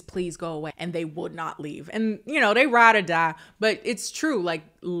 please, please go away. And they would not leave. And, you know, they ride or die, but it's true. Like,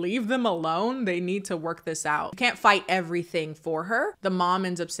 leave them alone. They need to work this out. You can't fight everything for her. The mom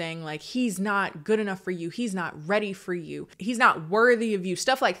ends up saying like, he's not good enough for you. He's not ready for you. He's not worthy of you.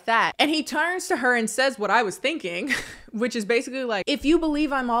 Stuff like that. And he turns to her and says what I was thinking, which is basically like, if you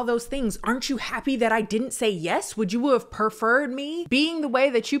believe I'm all those things, aren't you happy that I didn't say yes? Would you have preferred me being the way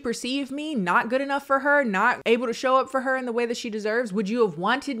that you perceive me, not good enough for her, not able to show up for her in the way that she deserves? Would you have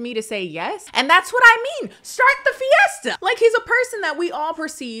wanted me to say yes? And that's what I mean. Start the fiesta. Like, he's a person that we all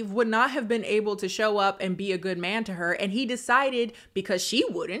perceive would not have been able to show up and be a good man to her. And he decided, because she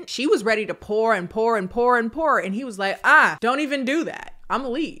wouldn't, she was ready to pour and pour and pour and pour. And he was like, don't even do that. I'm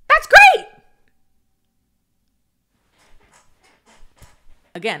gonna leave. That's great.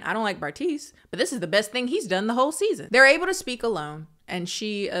 Again, I don't like Bartise, but this is the best thing he's done the whole season. They're able to speak alone. And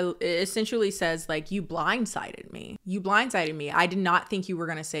she essentially says like, you blindsided me. You blindsided me. I did not think you were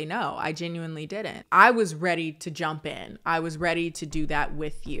going to say no. I genuinely didn't. I was ready to jump in. I was ready to do that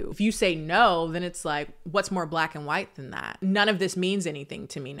with you. If you say no, then it's like, what's more black and white than that? None of this means anything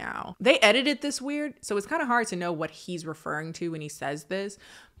to me now. They edited this weird, so it's kind of hard to know what he's referring to when he says this.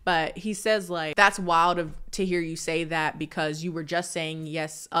 But he says like, that's wild to hear you say that because you were just saying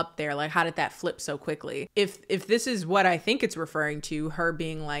yes up there. Like, how did that flip so quickly? If this is what I think it's referring to, her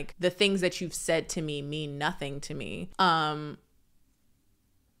being like, the things that you've said to me mean nothing to me.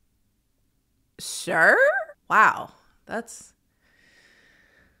 Sir? Wow. That's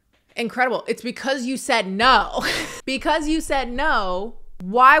incredible. It's because you said no. Because you said no.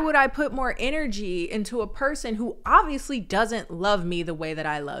 Why would I put more energy into a person who obviously doesn't love me the way that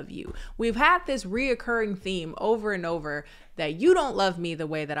I love you? We've had this reoccurring theme over and over that you don't love me the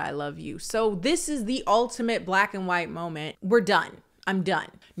way that I love you. So this is the ultimate black and white moment. We're done. I'm done.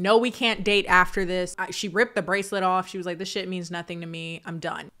 No, we can't date after this. She ripped the bracelet off. She was like, this shit means nothing to me. I'm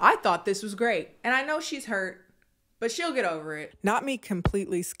done. I thought this was great. And I know she's hurt, but she'll get over it. Not me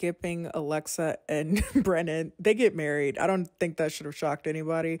completely skipping Alexa and Brennan. They get married. I don't think that should have shocked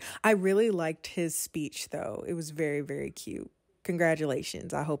anybody. I really liked his speech, though. It was very, very cute.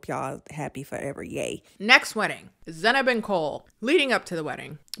 Congratulations. I hope y'all happy forever. Yay. Next wedding, Zenab and Cole. Leading up to the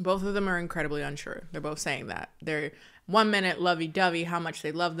wedding, both of them are incredibly unsure. They're both saying that. They're 1 minute lovey-dovey, how much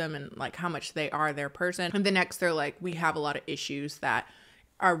they love them and like how much they are their person. And the next they're like, we have a lot of issues that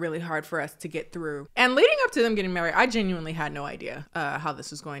are really hard for us to get through. And leading up to them getting married, I genuinely had no idea how this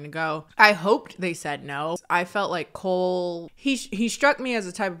was going to go. I hoped they said no. I felt like Cole, he struck me as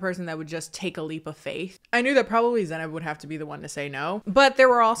the type of person that would just take a leap of faith. I knew that probably Zenab would have to be the one to say no. But there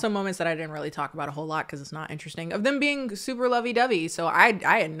were also moments that I didn't really talk about a whole lot because it's not interesting, of them being super lovey-dovey. So I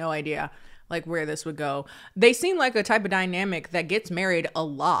had no idea like where this would go. They seem like a type of dynamic that gets married a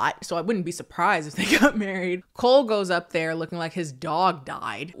lot, so I wouldn't be surprised if they got married. Cole goes up there looking like his dog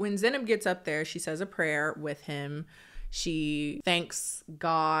died. When Zenab gets up there, she says a prayer with him. She thanks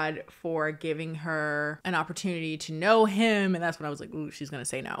God for giving her an opportunity to know him. And that's when I was like, ooh, she's going to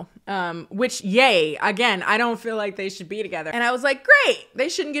say no. Which, yay. Again, I don't feel like they should be together. And I was like, great. They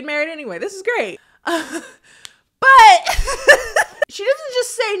shouldn't get married anyway. This is great. But she doesn't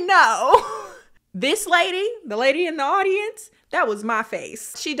just say no. This lady, the lady in the audience, that was my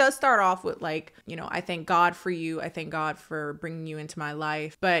face. She does start off with like, you know, I thank God for you. I thank God for bringing you into my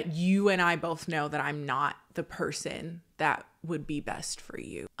life. But you and I both know that I'm not the person that would be best for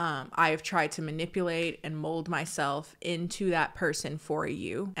you. I have tried to manipulate and mold myself into that person for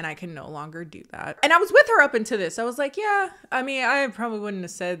you, and I can no longer do that. And I was with her up into this. I was like, yeah, I mean, I probably wouldn't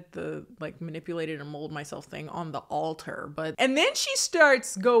have said the like manipulated and mold myself thing on the altar, but, and then she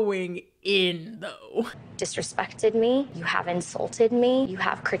starts going in though. Disrespected me, you have insulted me, you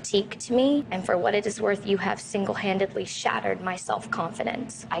have critiqued me, and for what it is worth, you have single-handedly shattered my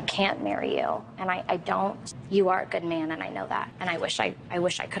self-confidence. I can't marry you, and I don't You are a good man, and I know that. And I wish I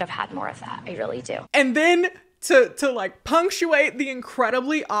could have had more of that. I really do. And then to like punctuate the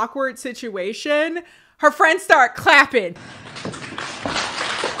incredibly awkward situation, her friends start clapping.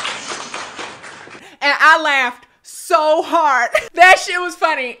 And I laughed so hard. That shit was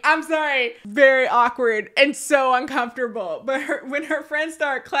funny. I'm sorry. Very awkward and so uncomfortable. But when her friends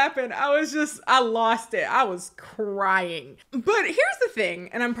started clapping, I lost it. I was crying. But here's the thing,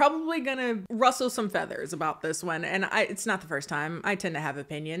 and I'm probably gonna rustle some feathers about this one. And it's not the first time. I tend to have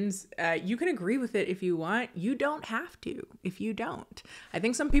opinions. You can agree with it if you want. You don't have to if you don't. I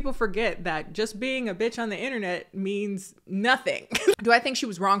think some people forget that just being a bitch on the internet means nothing. Do I think she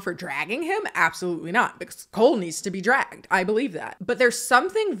was wrong for dragging him? Absolutely not, because Cole needs to be dragged. I believe that. But there's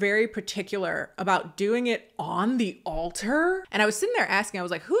something very particular about doing it on the altar. And I was sitting there asking, I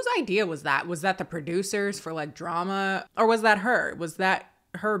was like, whose idea was that? Was that the producers for like drama? Or was that her? Was that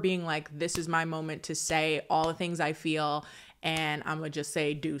her being like, this is my moment to say all the things I feel, and I'm gonna just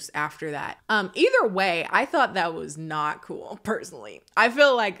say deuce after that. Either way, I thought that was not cool, personally. I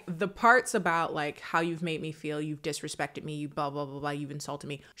feel like the parts about like how you've made me feel, you've disrespected me, you blah, blah, blah, blah, you've insulted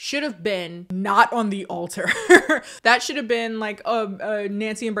me, should have been not on the altar. That should have been like a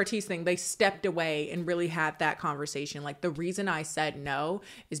Nancy and Bartiz thing. They stepped away and really had that conversation. Like, the reason I said no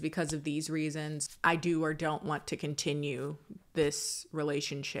is because of these reasons. I do or don't want to continue this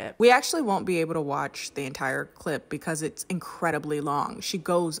relationship. We actually won't be able to watch the entire clip because it's incredibly long. She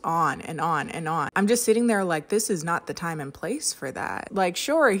goes on and on and on. I'm just sitting there like, this is not the time and place for that. Like,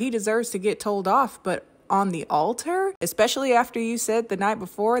 sure, he deserves to get told off, but on the altar, especially after you said the night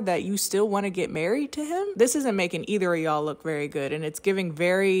before that you still want to get married to him, this isn't making either of y'all look very good, and it's giving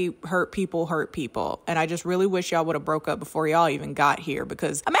very hurt people. And I just really wish y'all would have broke up before y'all even got here,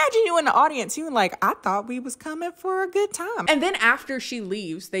 because imagine you in the audience, you like, I thought we was coming for a good time. And then after she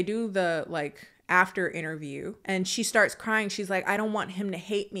leaves, they do the like after interview, and she starts crying. She's like, I don't want him to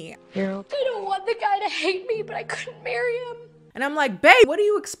hate me. I don't want the guy to hate me, but I couldn't marry him. And I'm like, babe, what do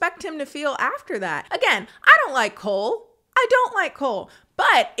you expect him to feel after that? Again, I don't like Cole. I don't like Cole.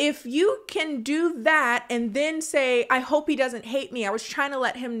 But if you can do that and then say, I hope he doesn't hate me. I was trying to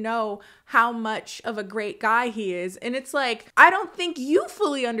let him know how much of a great guy he is. And it's like, I don't think you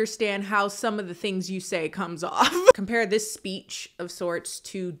fully understand how some of the things you say comes off. Compare this speech of sorts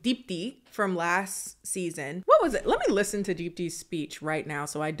to Deepti from last season. What was it? Let me listen to Deepti's speech right now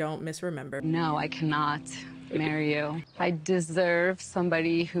so I don't misremember. No, I cannot marry you. I deserve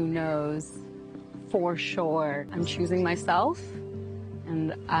somebody who knows for sure I'm choosing myself,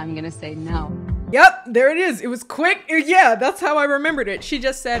 and I'm gonna say no. Yep, there it is. It was quick. Yeah, that's how I remembered it. She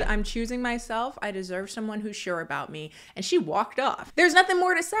just said, I'm choosing myself. I deserve someone who's sure about me. And she walked off. There's nothing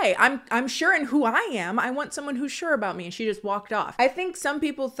more to say. I'm sure in who I am. I want someone who's sure about me. And she just walked off. I think some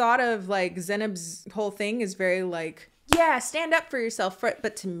people thought of like Zenob's whole thing is very like, yeah, stand up for yourself.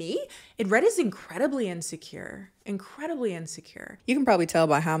 But to me, it read as incredibly insecure. Incredibly insecure. You can probably tell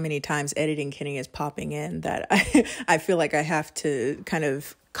by how many times editing Kennie is popping in that I feel like I have to kind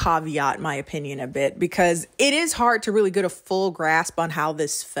of caveat my opinion a bit, because it is hard to really get a full grasp on how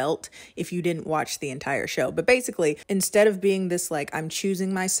this felt if you didn't watch the entire show. But basically, instead of being this like, I'm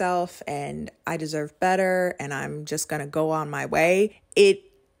choosing myself and I deserve better and I'm just gonna go on my way, it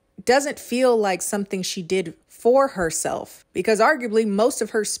doesn't feel like something she did for herself, because arguably most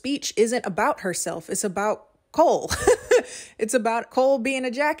of her speech isn't about herself. It's about Cole. It's about Cole being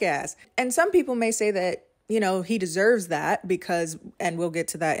a jackass. And some people may say that, you know, he deserves that because, and we'll get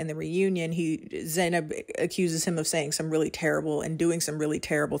to that in the reunion, Zenob accuses him of saying some really terrible and doing some really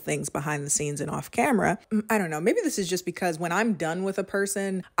terrible things behind the scenes and off camera. I don't know. Maybe this is just because when I'm done with a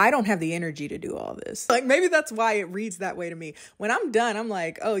person, I don't have the energy to do all this. Like, maybe that's why it reads that way to me. When I'm done, I'm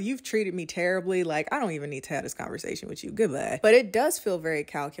like, oh, you've treated me terribly. Like, I don't even need to have this conversation with you. Goodbye. But it does feel very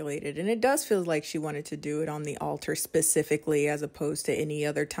calculated, and it does feel like she wanted to do it on the altar specifically, as opposed to any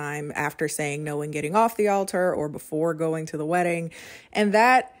other time after saying no and getting off the altar or before going to the wedding. And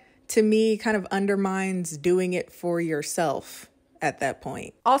that, to me, kind of undermines doing it for yourself at that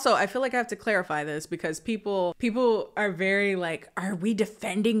point. Also, I feel like I have to clarify this because people are very like, are we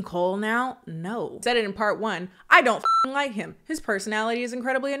defending Cole now? No. I said it in part 1. I don't like him. His personality is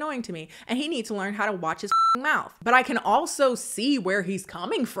incredibly annoying to me, and he needs to learn how to watch his mouth. But I can also see where he's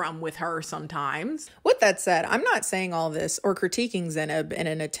coming from with her sometimes. With that said, I'm not saying all this or critiquing Zenob in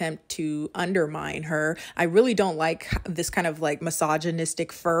an attempt to undermine her. I really don't like this kind of like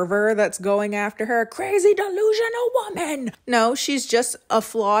misogynistic fervor that's going after her. Crazy delusional woman. No, she's just a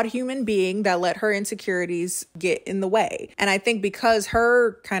flawed human being that let her insecurities get in the way. And I think because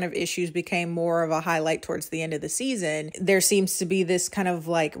her kind of issues became more of a highlight towards the end of of the season, there seems to be this kind of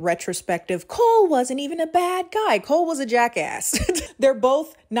like retrospective, Cole wasn't even a bad guy. Cole was a jackass. They're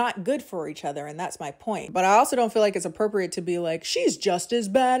both not good for each other, and that's my point. But I also don't feel like it's appropriate to be like, she's just as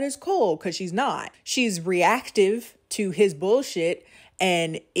bad as Cole, because she's not. She's reactive to his bullshit,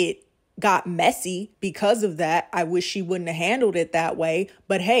 and it got messy because of that. I wish she wouldn't have handled it that way,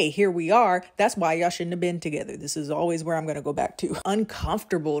 but hey, here we are. That's why y'all shouldn't have been together. This is always where I'm going to go back to.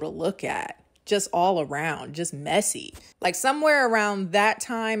 Uncomfortable to look at. Just all around, just messy. Like somewhere around that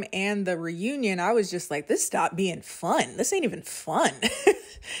time and the reunion, I was just like, this stopped being fun. This ain't even fun.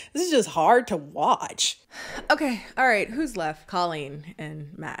 This is just hard to watch. Okay, all right, who's left? Colleen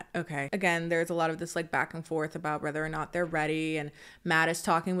and Matt. Okay, again, there's a lot of this like back and forth about whether or not they're ready, and Matt is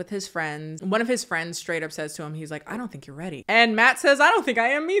talking with his friends. One of his friends straight up says to him, he's like, I don't think you're ready. And Matt says, I don't think I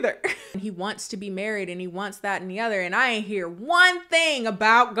am either. He wants to be married and he wants that and the other, and I ain't hear one thing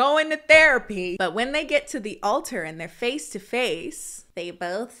about going to therapy. But when they get to the altar and they're face to face, they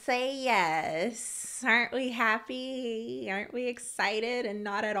both say yes. Aren't we happy? Aren't we excited and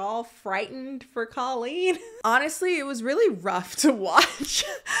not at all frightened for Colleen? Honestly, it was really rough to watch.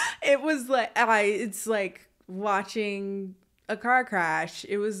 It was like, it's like watching a car crash.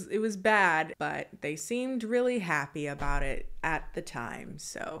 It was bad, but they seemed really happy about it at the time.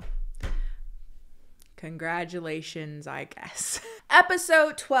 So congratulations, I guess.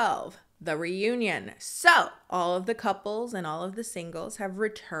 Episode 12. The reunion. So all of the couples and all of the singles have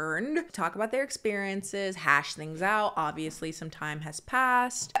returned to talk about their experiences, hash things out. Obviously, some time has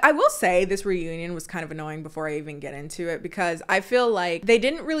passed. I will say this reunion was kind of annoying before I even get into it, because I feel like they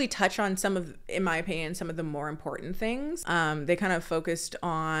didn't really touch on some of, in my opinion, some of the more important things. They kind of focused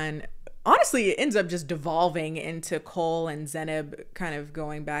on, honestly, it ends up just devolving into Cole and Zeneb kind of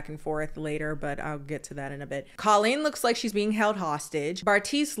going back and forth later, but I'll get to that in a bit. Colleen looks like she's being held hostage.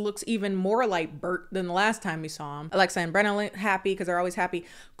 Bartise looks even more like Bert than the last time we saw him. Alexa and Brenna look happy because they're always happy.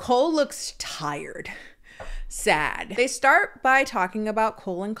 Cole looks tired. Sad. They start by talking about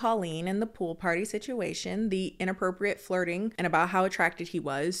Cole and Colleen and the pool party situation, the inappropriate flirting, and about how attracted he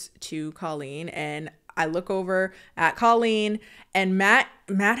was to Colleen. And I look over at Colleen, and Matt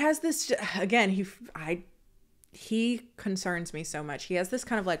has this, again, he concerns me so much. He has this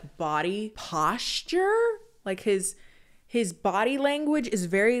kind of like body posture, like his body language is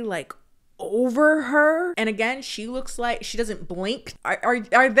very like over her. And again, she looks like she doesn't blink. Are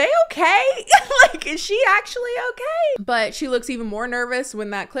they okay? Like, is she actually okay? But she looks even more nervous when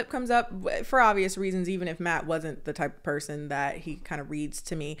that clip comes up, for obvious reasons, even if Matt wasn't the type of person that he kind of reads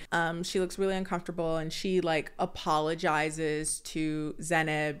to me. She looks really uncomfortable, and she like apologizes to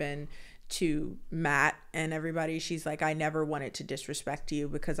Zeneb and to Matt and everybody. She's like, I never wanted to disrespect you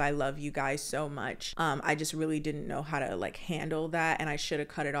because I love you guys so much. I just really didn't know how to like handle that, and I should have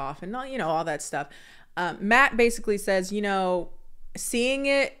cut it off, and all that stuff. Matt basically says, seeing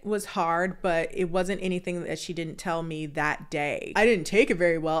it was hard, but it wasn't anything that she didn't tell me that day. I didn't take it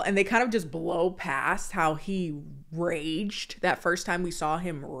very well. And they kind of just blow past how he raged that first time we saw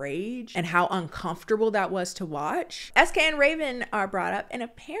him rage, and how uncomfortable that was to watch. SK and Raven are brought up, and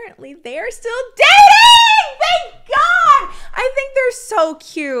apparently they are still dating! Thank God! I think they're so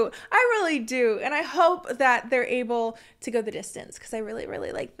cute. I really do. And I hope that they're able to go the distance, because I really,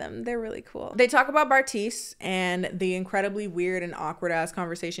 really like them. They're really cool. They talk about Bartise and the incredibly weird and awkward ass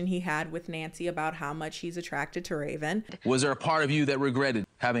conversation he had with Nancy about how much he's attracted to Raven. Was there a part of you that regretted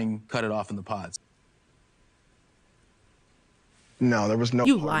having cut it off in the pods? No, there was no.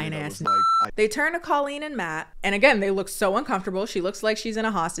 You lying ass. They turn to Colleen and Matt, and again, they look so uncomfortable. She looks like she's in a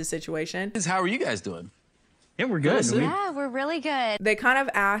hostage situation. How are you guys doing? Yeah, we're good. Yeah, we're really good. They kind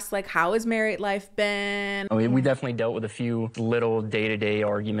of ask, like, how has married life been? I mean, we definitely dealt with a few little day-to-day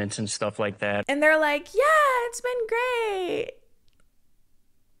arguments and stuff like that. And they're like, yeah, it's been great.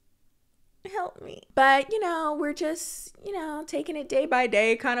 Help me. But, we're just, taking it day by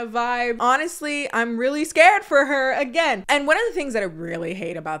day kind of vibe. Honestly, I'm really scared for her again. And one of the things that I really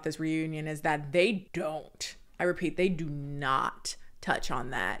hate about this reunion is that they don't, I repeat, they do not touch on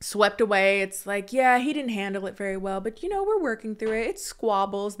that. Swept away. It's like, yeah, he didn't handle it very well, but we're working through it. It's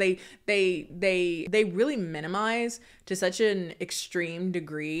squabbles. They really minimize to such an extreme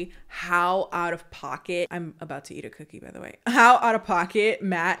degree how out of pocket, I'm about to eat a cookie, by the way, how out of pocket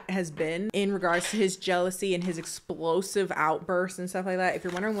Matt has been in regards to his jealousy and his explosive outbursts and stuff like that. If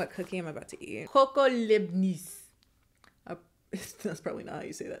you're wondering what cookie I'm about to eat, Coco Libnis. That's probably not how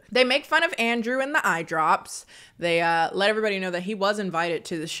you say that. They make fun of Andrew and the eye drops. They let everybody know that he was invited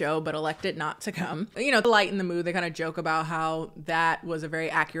to the show, but elected not to come. You know, to lighten the mood, they kind of joke about how that was a very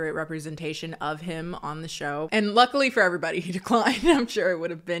accurate representation of him on the show. And luckily for everybody, he declined. I'm sure it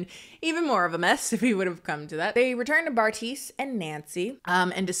would have been even more of a mess if he would have come to that. They return to Bartise and Nancy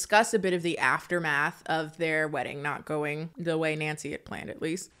and discuss a bit of the aftermath of their wedding not going the way Nancy had planned, at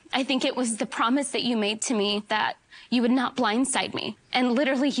least. I think it was the promise that you made to me that you would not blindside me. And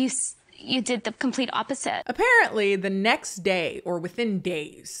literally you did the complete opposite. Apparently, the next day or within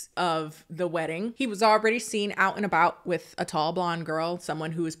days of the wedding, he was already seen out and about with a tall blonde girl,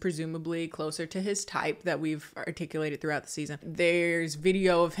 someone who is presumably closer to his type that we've articulated throughout the season. There's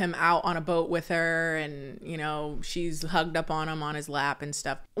video of him out on a boat with her and, you know, she's hugged up on him on his lap and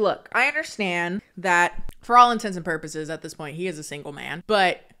stuff. Look, I understand that for all intents and purposes at this point, he is a single man,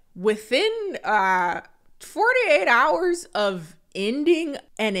 but within 48 hours of ending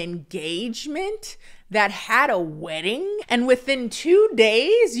an engagement that had a wedding, and within 2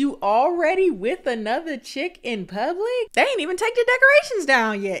 days you already with another chick in public? They ain't even take the decorations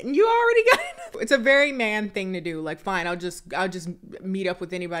down yet and you already got it. It's a very man thing to do. Like, fine, I'll just meet up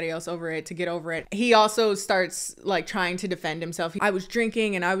with anybody else over it to get over it. He also starts like trying to defend himself. I was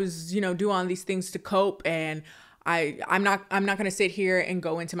drinking and I was, you know, doing all these things to cope, and I'm not going to sit here and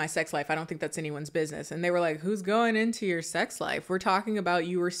go into my sex life. I don't think that's anyone's business. And they were like, who's going into your sex life? We're talking about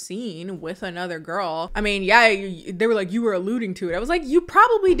you were seen with another girl. I mean, yeah, they were like, you were alluding to it. I was like, you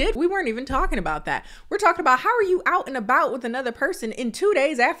probably did. We weren't even talking about that. We're talking about how are you out and about with another person in 2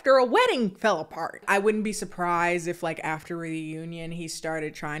 days after a wedding fell apart? I wouldn't be surprised if like after reunion, he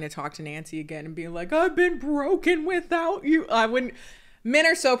started trying to talk to Nancy again and being like, I've been broken without you. I wouldn't. Men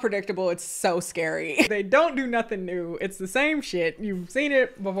are so predictable, it's so scary. They don't do nothing new. It's the same shit. You've seen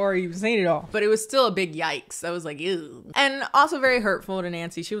it before, you've seen it all. But it was still a big yikes. I was like, ew. And also very hurtful to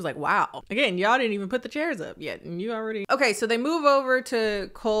Nancy. She was like, wow. Again, y'all didn't even put the chairs up yet, and you already... Okay, so they move over to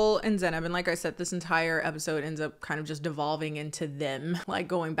Cole and Zenab, and like I said, this entire episode ends up kind of just devolving into them, like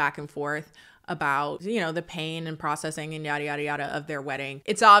going back and forth about, you know, the pain and processing and yada, yada, yada of their wedding.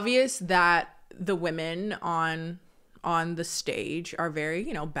 It's obvious that the women on the stage are very,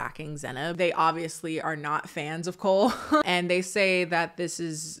 you know, backing Zenab. They obviously are not fans of Cole. And they say that this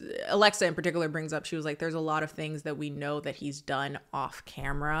is, Alexa in particular brings up, she was like, there's a lot of things that we know that he's done off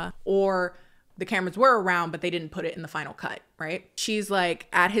camera, or the cameras were around, but they didn't put it in the final cut, right? She's like,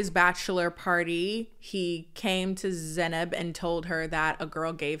 at his bachelor party, he came to Zenab and told her that a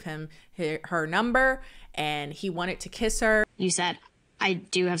girl gave him her number and he wanted to kiss her. You said, I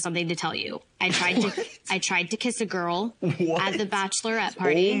do have something to tell you. I tried to kiss a girl at the bachelorette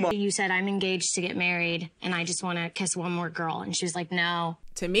party. You said, I'm engaged to get married and I just want to kiss one more girl. And she was like, no.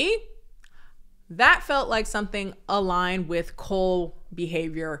 To me, that felt like something aligned with Cole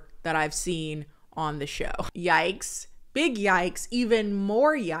behavior that I've seen on the show. Yikes. Big yikes. Even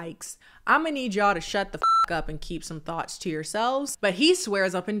more yikes. I'm gonna need y'all to shut the fuck up and keep some thoughts to yourselves. But he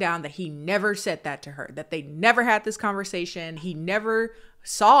swears up and down that he never said that to her, that they never had this conversation. He never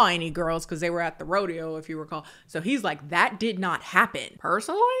saw any girls because they were at the rodeo, if you recall. So he's like, that did not happen.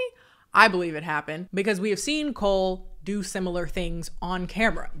 Personally, I believe it happened because we have seen Cole do similar things on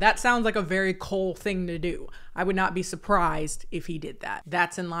camera. That sounds like a very Cole thing to do. I would not be surprised if he did that.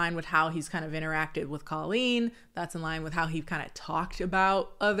 That's in line with how he's kind of interacted with Colleen. That's in line with how he kind of talked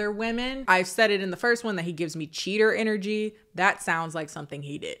about other women. I've said it in the first one that he gives me cheater energy. That sounds like something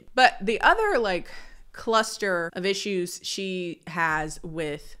he did. But the other like cluster of issues she has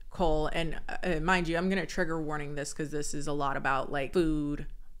with Cole, and mind you, I'm gonna trigger warning this because this is a lot about like food,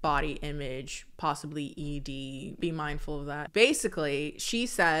 body image, possibly ED. Be mindful of that. Basically, she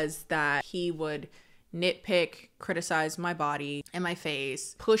says that he would nitpick, criticize my body and my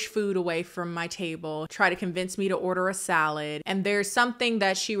face, push food away from my table, try to convince me to order a salad. And there's something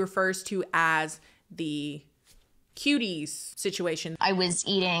that she refers to as the cuties situation. I was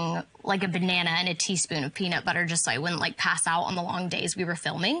eating like a banana and a teaspoon of peanut butter just so I wouldn't like pass out on the long days we were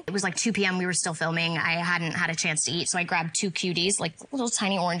filming. It was like 2 p.m. We were still filming. I hadn't had a chance to eat. So I grabbed 2 cuties, like little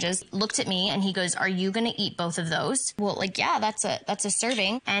tiny oranges, looked at me and he goes, are you going to eat both of those? Well, like, yeah, that's a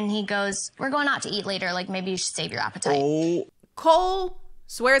serving. And he goes, we're going out to eat later. Like maybe you should save your appetite. Oh. Cole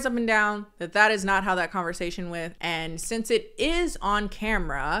swears up and down that that is not how that conversation went. And since it is on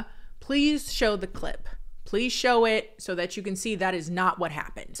camera, please show the clip. Please show it so that you can see that is not what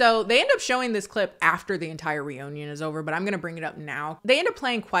happened. So they end up showing this clip after the entire reunion is over, but I'm gonna bring it up now. They end up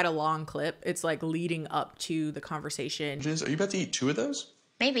playing quite a long clip. It's like leading up to the conversation. Are you about to eat 2 of those?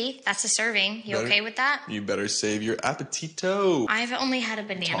 Maybe. That's a serving. You okay with that? You better save your appetito. I've only had a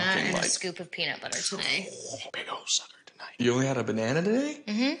banana and a scoop of peanut butter today. Big old sucker tonight. You only had a banana today?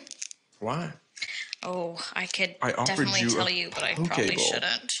 Mm-hmm. Why? Oh, I could I offered definitely you tell a you, but I poke probably bowl.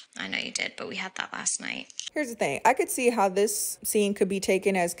 shouldn't. I know you did, but we had that last night. Here's the thing. I could see how this scene could be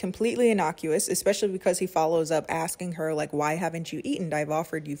taken as completely innocuous, especially because he follows up asking her, like, why haven't you eaten? I've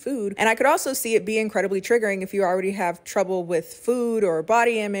offered you food. And I could also see it be incredibly triggering if you already have trouble with food or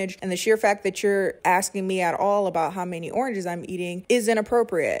body image, and the sheer fact that you're asking me at all about how many oranges I'm eating is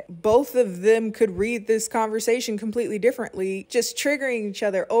inappropriate. Both of them could read this conversation completely differently, just triggering each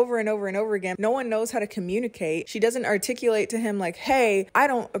other over and over and over again. No one knows how to communicate. She doesn't articulate to him like, hey, I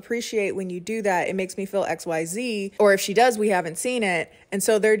don't appreciate when you do that. It makes me feel XYZ. Or if she does, we haven't seen it. And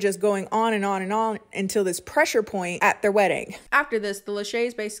so they're just going on and on and on until this pressure point at their wedding. After this, the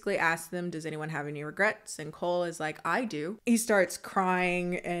Lachey's basically ask them, does anyone have any regrets? And Cole is like, I do. He starts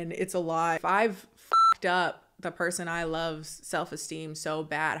crying and it's a lot. If I've fucked up the person I love's self-esteem so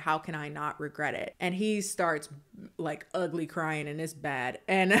bad, how can I not regret it? And he starts like ugly crying and it's bad.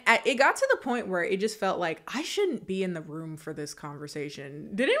 And it got to the point where it just felt like I shouldn't be in the room for this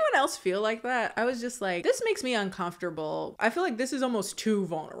conversation. Did anyone else feel like that? I was just like, this makes me uncomfortable. I feel like this is almost too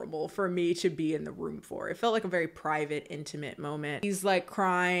vulnerable for me to be in the room for. It felt like a very private, intimate moment. He's like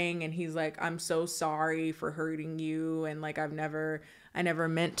crying and he's like, I'm so sorry for hurting you. And like, I never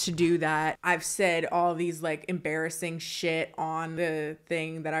meant to do that. I've said all these like embarrassing shit on the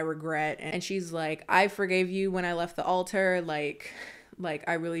thing that I regret. And she's like, I forgave you when I left the altar. Like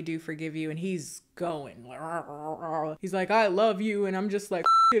I really do forgive you. And he's going. He's like, I love you. And I'm just like,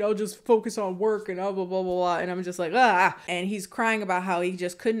 I'll just focus on work and blah, blah, blah, blah. And I'm just like, ah. And he's crying about how he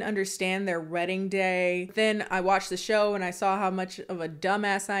just couldn't understand their wedding day. Then I watched the show and I saw how much of a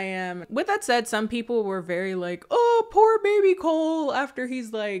dumbass I am. With that said, some people were very like, oh, poor baby Cole, after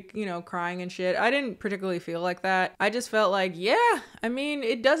he's like, you know, crying and shit. I didn't particularly feel like that. I just felt like, yeah, I mean,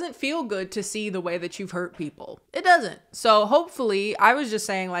 it doesn't feel good to see the way that you've hurt people. It doesn't. So hopefully, I was just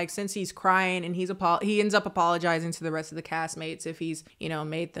saying, like, since he's crying and he ends up apologizing to the rest of the castmates if he's, you know,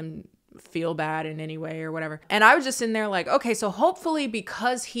 made them feel bad in any way or whatever. And I was just in there like, okay, so hopefully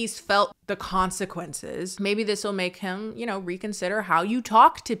because he's felt the consequences, maybe this will make him, you know, reconsider how you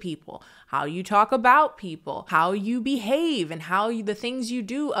talk to people, how you talk about people, how you behave, and how the things you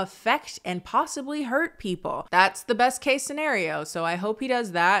do affect and possibly hurt people. That's the best case scenario. So I hope he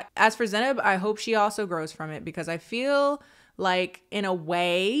does that. As for Zeneb, I hope she also grows from it, because I feel like, in a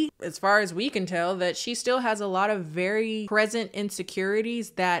way, as far as we can tell, that she still has a lot of very present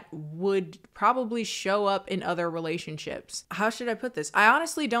insecurities that would probably show up in other relationships. How should I put this? I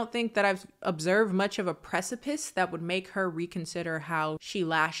honestly don't think that I've observed much of a precipice that would make her reconsider how she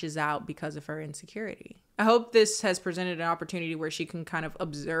lashes out because of her insecurity. I hope this has presented an opportunity where she can kind of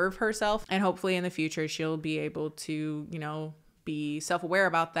observe herself, and hopefully in the future she'll be able to, you know, be self-aware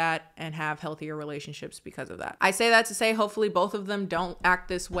about that and have healthier relationships because of that. I say that to say hopefully both of them don't act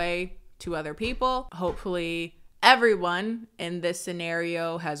this way to other people. Hopefully everyone in this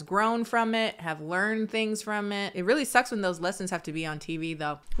scenario has grown from it, have learned things from it. It really sucks when those lessons have to be on TV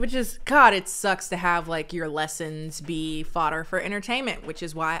though, which is, God, it sucks to have like your lessons be fodder for entertainment, which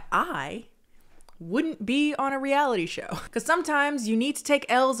is why I wouldn't be on a reality show. Because sometimes you need to take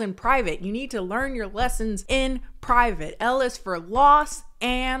L's in private. You need to learn your lessons in private. L is for loss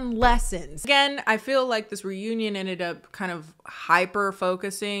and lessons. Again, I feel like this reunion ended up kind of hyper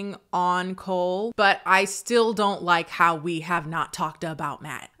focusing on Cole, but I still don't like how we have not talked about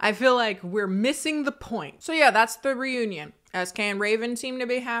Matt. I feel like we're missing the point. So yeah, that's the reunion. SK and Raven seem to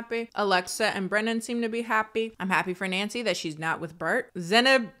be happy. Alexa and Brennan seem to be happy. I'm happy for Nancy that she's not with Bert.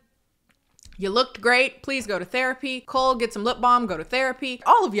 Zeneb, you looked great. Please go to therapy. Cole, get some lip balm. Go to therapy.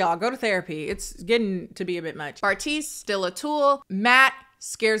 All of y'all, go to therapy. It's getting to be a bit much. Bartiz, still a tool. Matt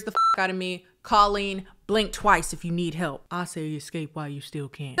scares the fuck out of me. Colleen, blink twice if you need help. I say you escape while you still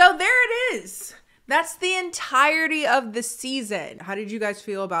can. So there it is. That's the entirety of the season. How did you guys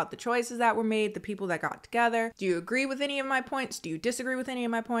feel about the choices that were made, the people that got together? Do you agree with any of my points? Do you disagree with any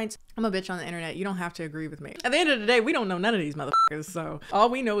of my points? I'm a bitch on the internet. You don't have to agree with me. At the end of the day, we don't know none of these motherfuckers, so all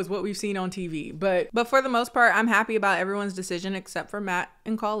we know is what we've seen on TV. But for the most part, I'm happy about everyone's decision except for Matt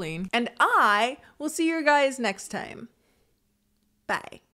and Colleen. And I will see you guys next time. Bye.